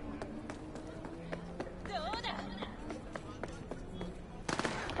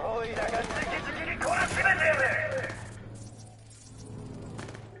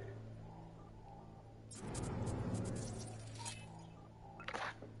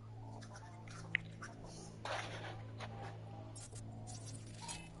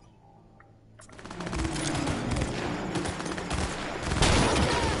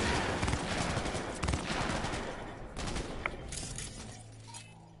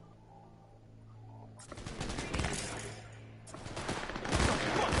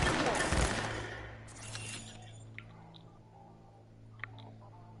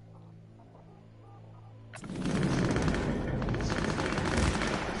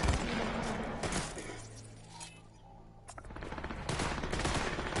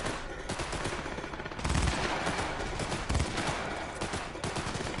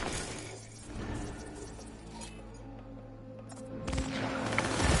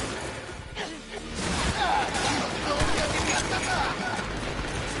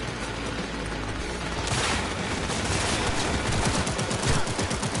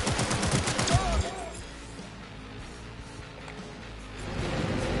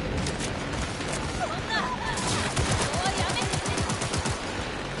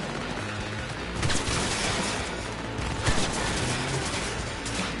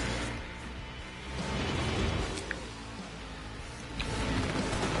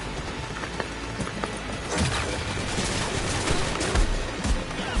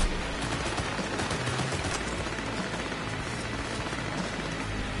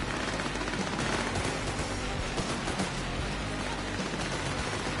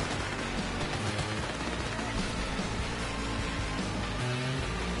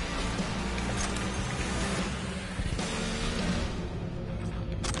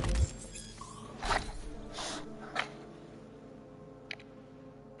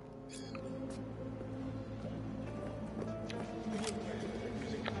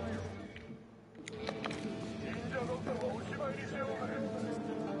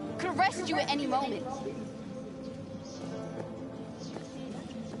Could arrest you at any moment.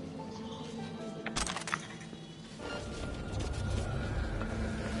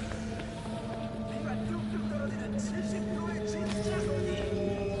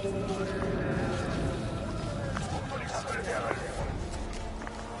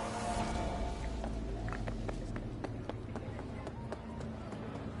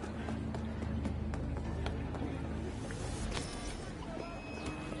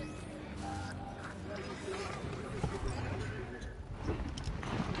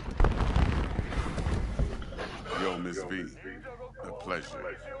 Yo, Miss V. A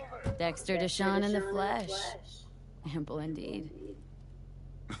pleasure. Dexter Deshawn in the flesh. Ample indeed.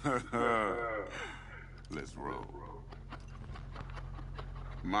 Let's roll.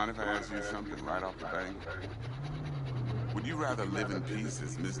 Mind if I ask you something right off the bat? Would you rather live in peace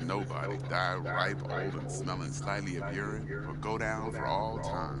as Miss Nobody, die ripe, old, and smelling slightly of urine, or go down for all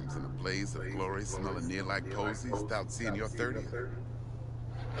times in a blaze of glory smelling near like posies without seeing your 30th?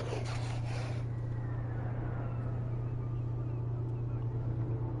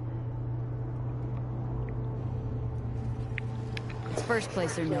 It's first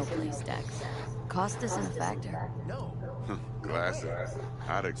place or no place, Dex. Cost isn't a factor. No. Classic.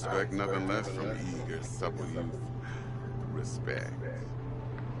 I'd expect nothing less from eager, supple youth. Respect.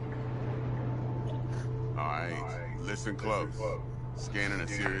 Alright, listen close. Scanning a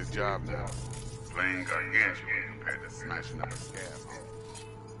serious job now. Playing gargantuan compared to smashing up a scab.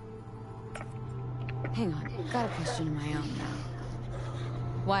 Hang on, got a question of my own now.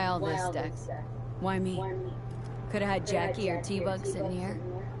 Why all this, Dex? Why me? Could've had Jackie or T-Bug sitting here.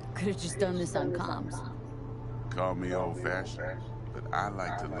 Could've just done this on comms. Call me old-fashioned, but I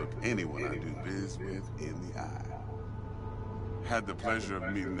like to look anyone I do biz with in the eye. Had the pleasure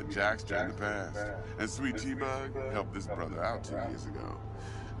of meeting the Jackster in the past, and Sweet T-Bug helped this brother out 2 years ago.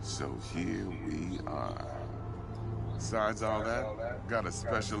 So here we are. Besides all that, got a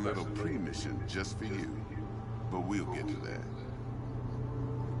special little pre-mission just for you. But we'll get to that.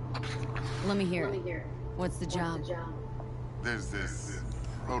 Let me hear it. What's the job? There's this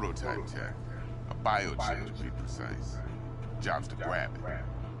prototype tech. A biochip, to be precise. Job's to grab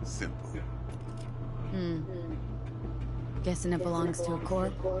it. Simple. Guessing it belongs to a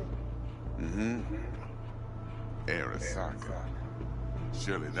corp? Mm-hmm. Arasaka.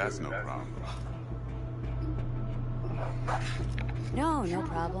 Surely that's no problem. No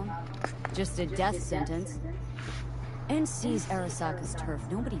problem. Just a death sentence. NC's Arasaka's turf.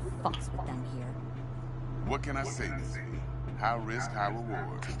 Nobody fucks with them here. What can I say, Miss B? High risk, high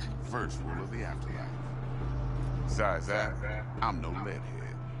reward. First rule of the afterlife. Besides that, I'm no leadhead.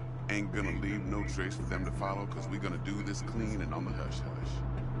 Ain't gonna leave no trace for them to follow, cause we're gonna do this clean and on the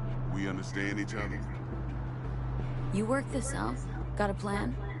hush-hush. We understand each other? You work this out? Got a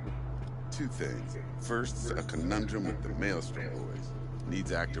plan? Two things. First, a conundrum with the Maelstrom boys.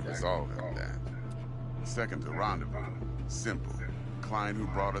 Needs active resolving on that. Second, a rendezvous. Simple. Client who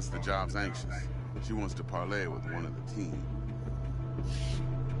brought us the job's anxious. She wants to parlay with one of the team.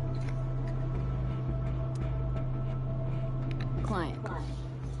 Client.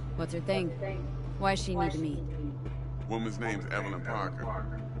 What's her thing? Why she need to meet? Woman's name's Evelyn Parker.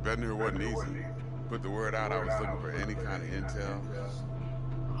 Betting her wasn't easy. Put the word out I was looking for any kind of intel.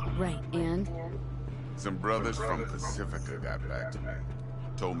 Right, and? Some brothers from Pacifica got back to me.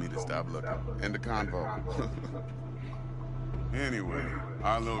 Told me to stop looking. End the convo. Anyway,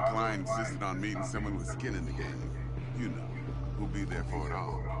 our little client insisted on meeting someone with skin in the game. You know, who'll be there for it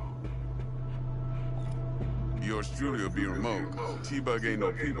all. Yours truly will be remote. T-Bug ain't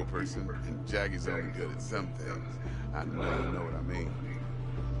no people person, and Jaggy's only good at some things. I know you know what I mean.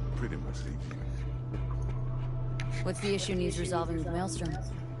 Pretty much leave you. What's the issue needs resolving with Maelstrom?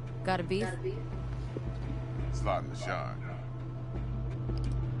 Got a beef? Slot in the shard.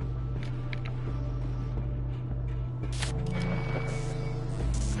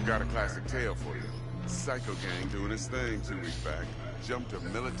 Got a classic tale for you. Psycho gang doing its thing 2 weeks back. Jumped a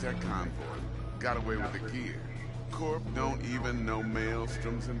Militech convoy. Got away with the gear. Corp don't even know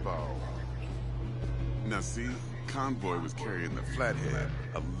Maelstrom's involved. Now see, convoy was carrying the Flathead,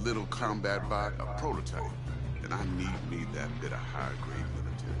 a little combat bot, a prototype. And I need that bit of high-grade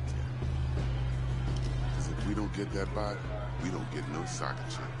military tech. Because if we don't get that bot, we don't get no socket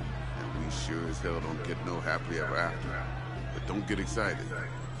chip. And we sure as hell don't get no happily ever after. But don't get excited.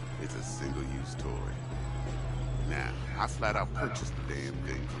 It's a single-use toy. Now, I flat out purchased the damn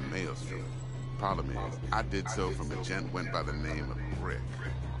thing from Maelstrom. Problem is, I did so from a gent went by the name of Brick.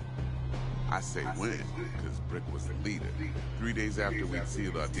 I say when, because Brick was the leader. 3 days after we'd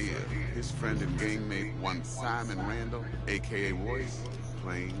sealed our deal, his friend and gangmate, one Simon Randall, a.k.a. Royce,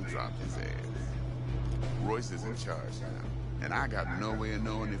 plain dropped his ass. Royce is in charge now, and I got no way of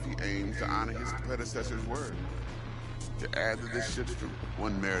knowing if he aims to honor his predecessor's word. To add to this shitstorm,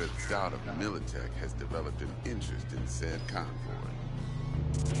 one merited scout of Militech has developed an interest in said convoy.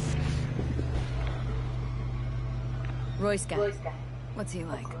 Royce guy. What's he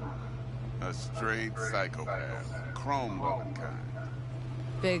like? A straight psychopath. Chrome-loving kind.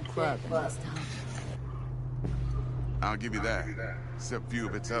 Big club in this town. I'll give you that. Except few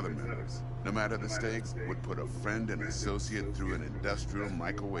of its other members, no matter the stakes, would put a friend and associate through an industrial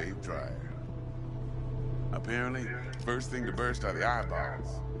microwave dryer. Apparently, first thing to burst are the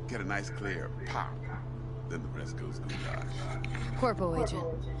eyeballs. Get a nice clear pop. Then the rest goes goulash. Corpo agent.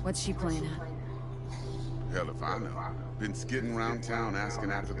 What's she playing at? Hell if I know. Been skidding around town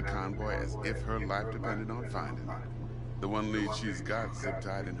asking after the convoy as if her life depended on finding it. The one lead she's got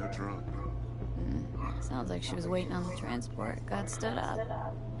zip-tied in her trunk. Sounds like she was waiting on the transport. Got stood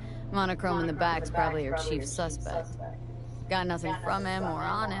up. Monochrome in the back's probably her chief suspect. Got nothing from him or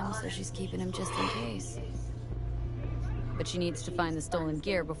on him, so she's keeping him just in case. But she needs to find the stolen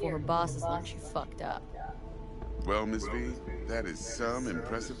gear before her bosses learn she fucked up. Well, Miss V, that is some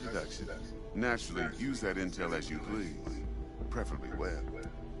impressive deduction. Naturally, use that intel as you please. Preferably web.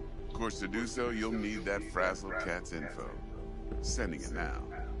 Of course, to do so, you'll need that frazzled cat's info. Sending it now.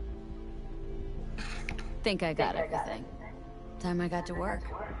 Think I got everything. Time I got to work.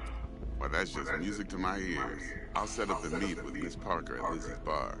 Well, that's just music to my ears. I'll set up the meet with Miss Parker at Lizzie's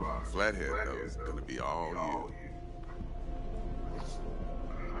bar. Flathead, though, is gonna be all you.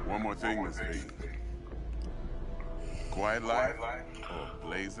 One more thing, Miss V. Quiet life or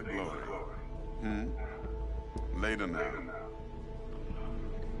blaze of glory? Later now.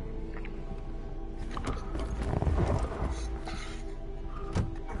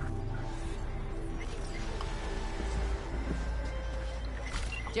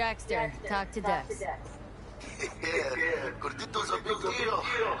 Jackster, talk to Dex. Yeah, Gordito's a big deal.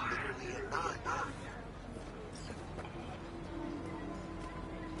 Literally a nine.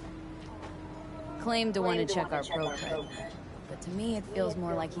 Claimed to want to check our pro cred, but to me it feels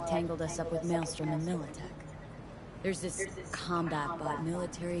more like he tangled us up with Maelstrom and Militech. There's this combat bot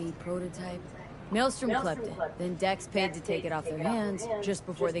military prototype. Maelstrom clept it, then Dex paid to take it off their hands just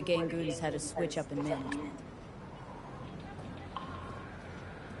before the Gangoons had a switch up in management.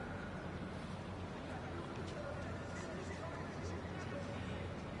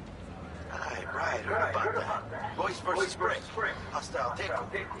 Right, heard about that. Voice versus Spring. Hostile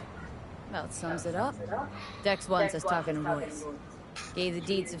takeover. About sums it up. Dex wants us talking to Royce. Gave the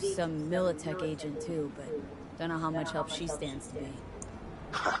deeds of some Militech agent too, but don't know how much help she stands to be.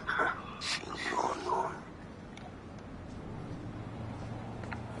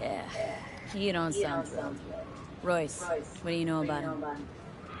 Yeah, you don't sound thrilled. Royce, what do you know about him?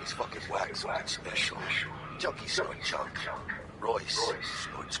 He's fucking whack, something special. Junkie snort junk. Royce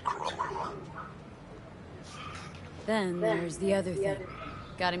snorts chrome. Then there's the other thing.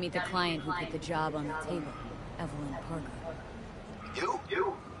 Gotta meet the client who put the job on the table, Evelyn Parker.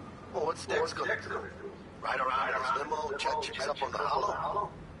 You? Well, what's Dex gonna do? Ride around in his limo, chat chicks up on the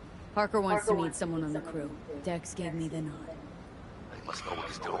hollow? Parker wants to meet someone on the crew. Dex gave me the nod. He must know what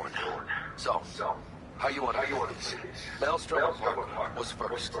he's doing. So, how you want to do this? Maelstrom or Parker was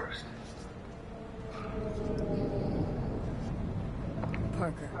first.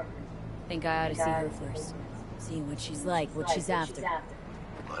 Parker. Think I ought to see her first. See what she's like, what she's after.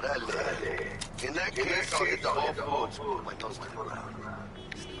 In that case, I'll hit the Whole Foods with my nose to the ground.